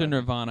Headrest. There's a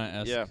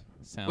Nirvana-esque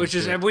sound. Which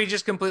is, have we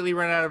just completely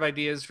run out of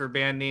ideas for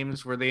band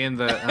names? Were they in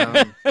the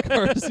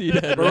Car Seat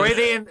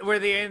Headrest? Were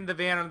they in the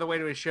van on the way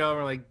to a show? And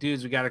we're like,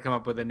 dudes, we got to come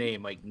up with a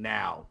name like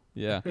now.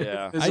 Yeah.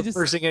 This is the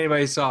first thing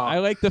anybody saw. I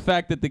like the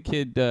fact that the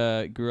kid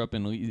grew up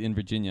in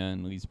Virginia,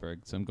 in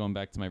Leesburg. So I'm going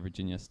back to my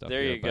Virginia stuff.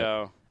 There you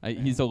go.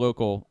 He's a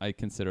local. I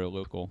consider a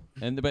local.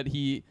 But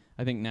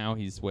I think now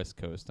he's West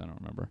Coast. I don't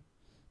remember.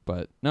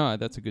 But no,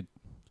 that's a good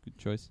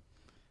choice.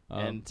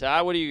 And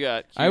Todd, what do you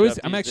got?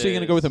 I'm actually going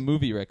to go with a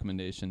movie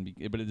recommendation,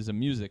 but it is a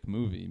music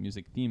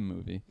theme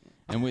movie.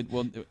 And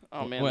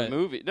the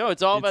movie. No,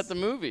 it's all about the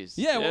movies.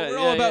 Yeah, we're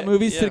all about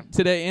movies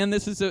today. And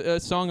this is a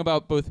song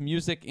about both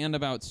music and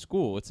about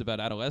school. It's about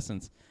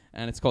adolescence.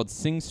 And it's called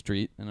Sing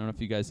Street. I don't know if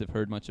you guys have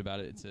heard much about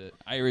it. It's an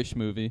Irish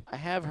movie. I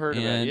have heard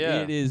of it, And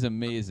it is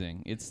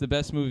amazing. It's the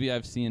best movie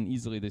I've seen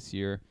easily this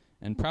year.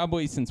 And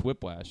probably since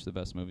Whiplash, the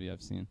best movie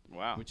I've seen.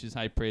 Wow. Which is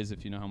high praise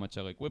if you know how much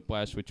I like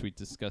Whiplash, which we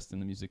discussed in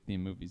the Music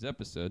Theme Movies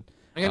episode.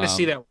 I'm going to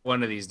see that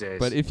one of these days.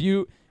 But if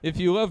you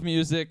love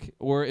music,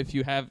 or if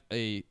you have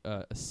a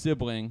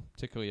sibling,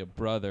 particularly a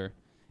brother,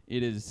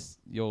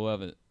 you'll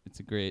love it. It's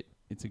a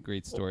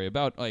great story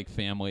about like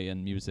family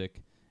and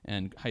music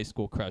and high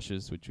school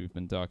crushes, which we've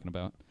been talking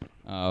about.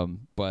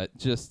 But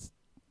just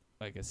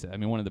like I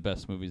said, one of the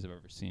best movies I've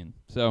ever seen.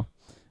 So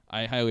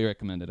I highly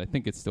recommend it. I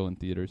think it's still in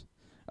theaters.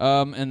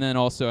 And then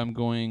also I'm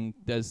going,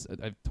 as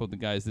I've told the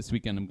guys this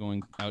weekend, I'm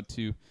going out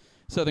to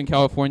Southern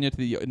California to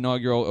the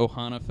inaugural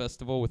Ohana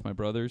Festival with my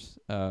brothers,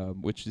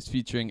 which is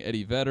featuring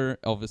Eddie Vedder,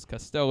 Elvis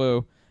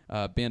Costello,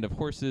 Band of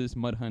Horses,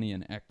 Mudhoney,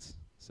 and X.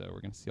 So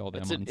we're going to see all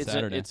them on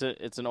Saturday.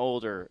 It's an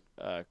older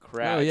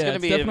crowd. Oh, yeah, it's going to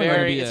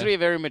be a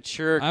very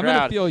mature crowd. I'm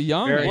going to feel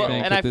young, I think.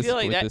 And I feel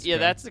like that. Yeah,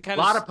 that's the kind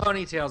of a lot of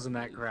ponytails in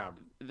that crowd.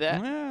 I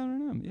don't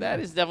know. Yeah. That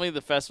is definitely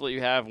the festival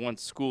you have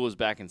once school is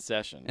back in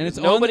session. And it's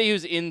nobody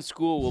who's in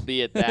school will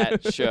be at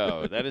that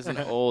show. That is an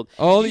old.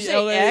 All the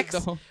LA. X?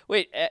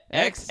 Wait,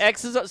 X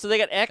is so they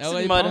got X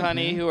and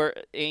Mudhoney who are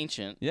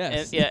ancient.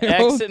 Yes. And,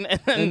 X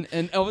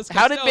and Elvis Costello.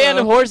 How did Band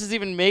of Horses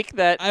even make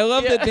that? I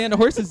love that Band of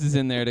Horses is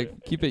in there to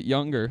keep it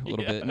younger a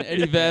little bit. And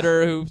Eddie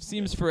Vedder, who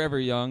seems forever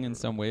young in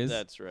some ways.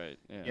 That's right.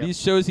 Yeah. These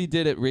shows he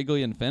did at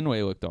Wrigley and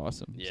Fenway looked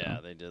awesome. Yeah,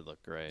 they did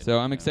look great. So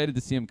I'm excited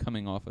to see him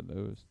coming off of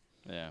those.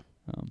 Yeah.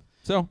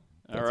 All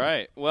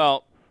right.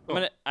 Well,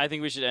 I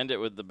think we should end it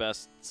with the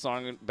best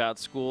song about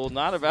school,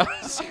 not about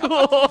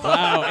school.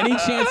 Wow. Any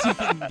chance you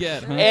can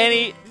get, huh?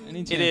 Any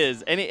chance. It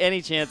is.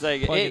 Any chance I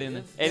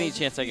get. Any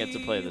chance I get to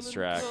play this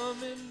track.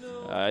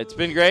 It's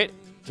been great.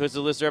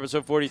 Twisted Lister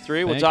episode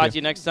 43. We'll talk to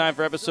you next time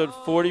for episode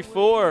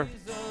 44.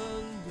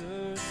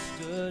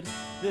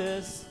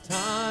 This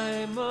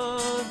time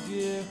of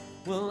year,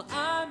 well,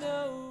 I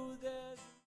know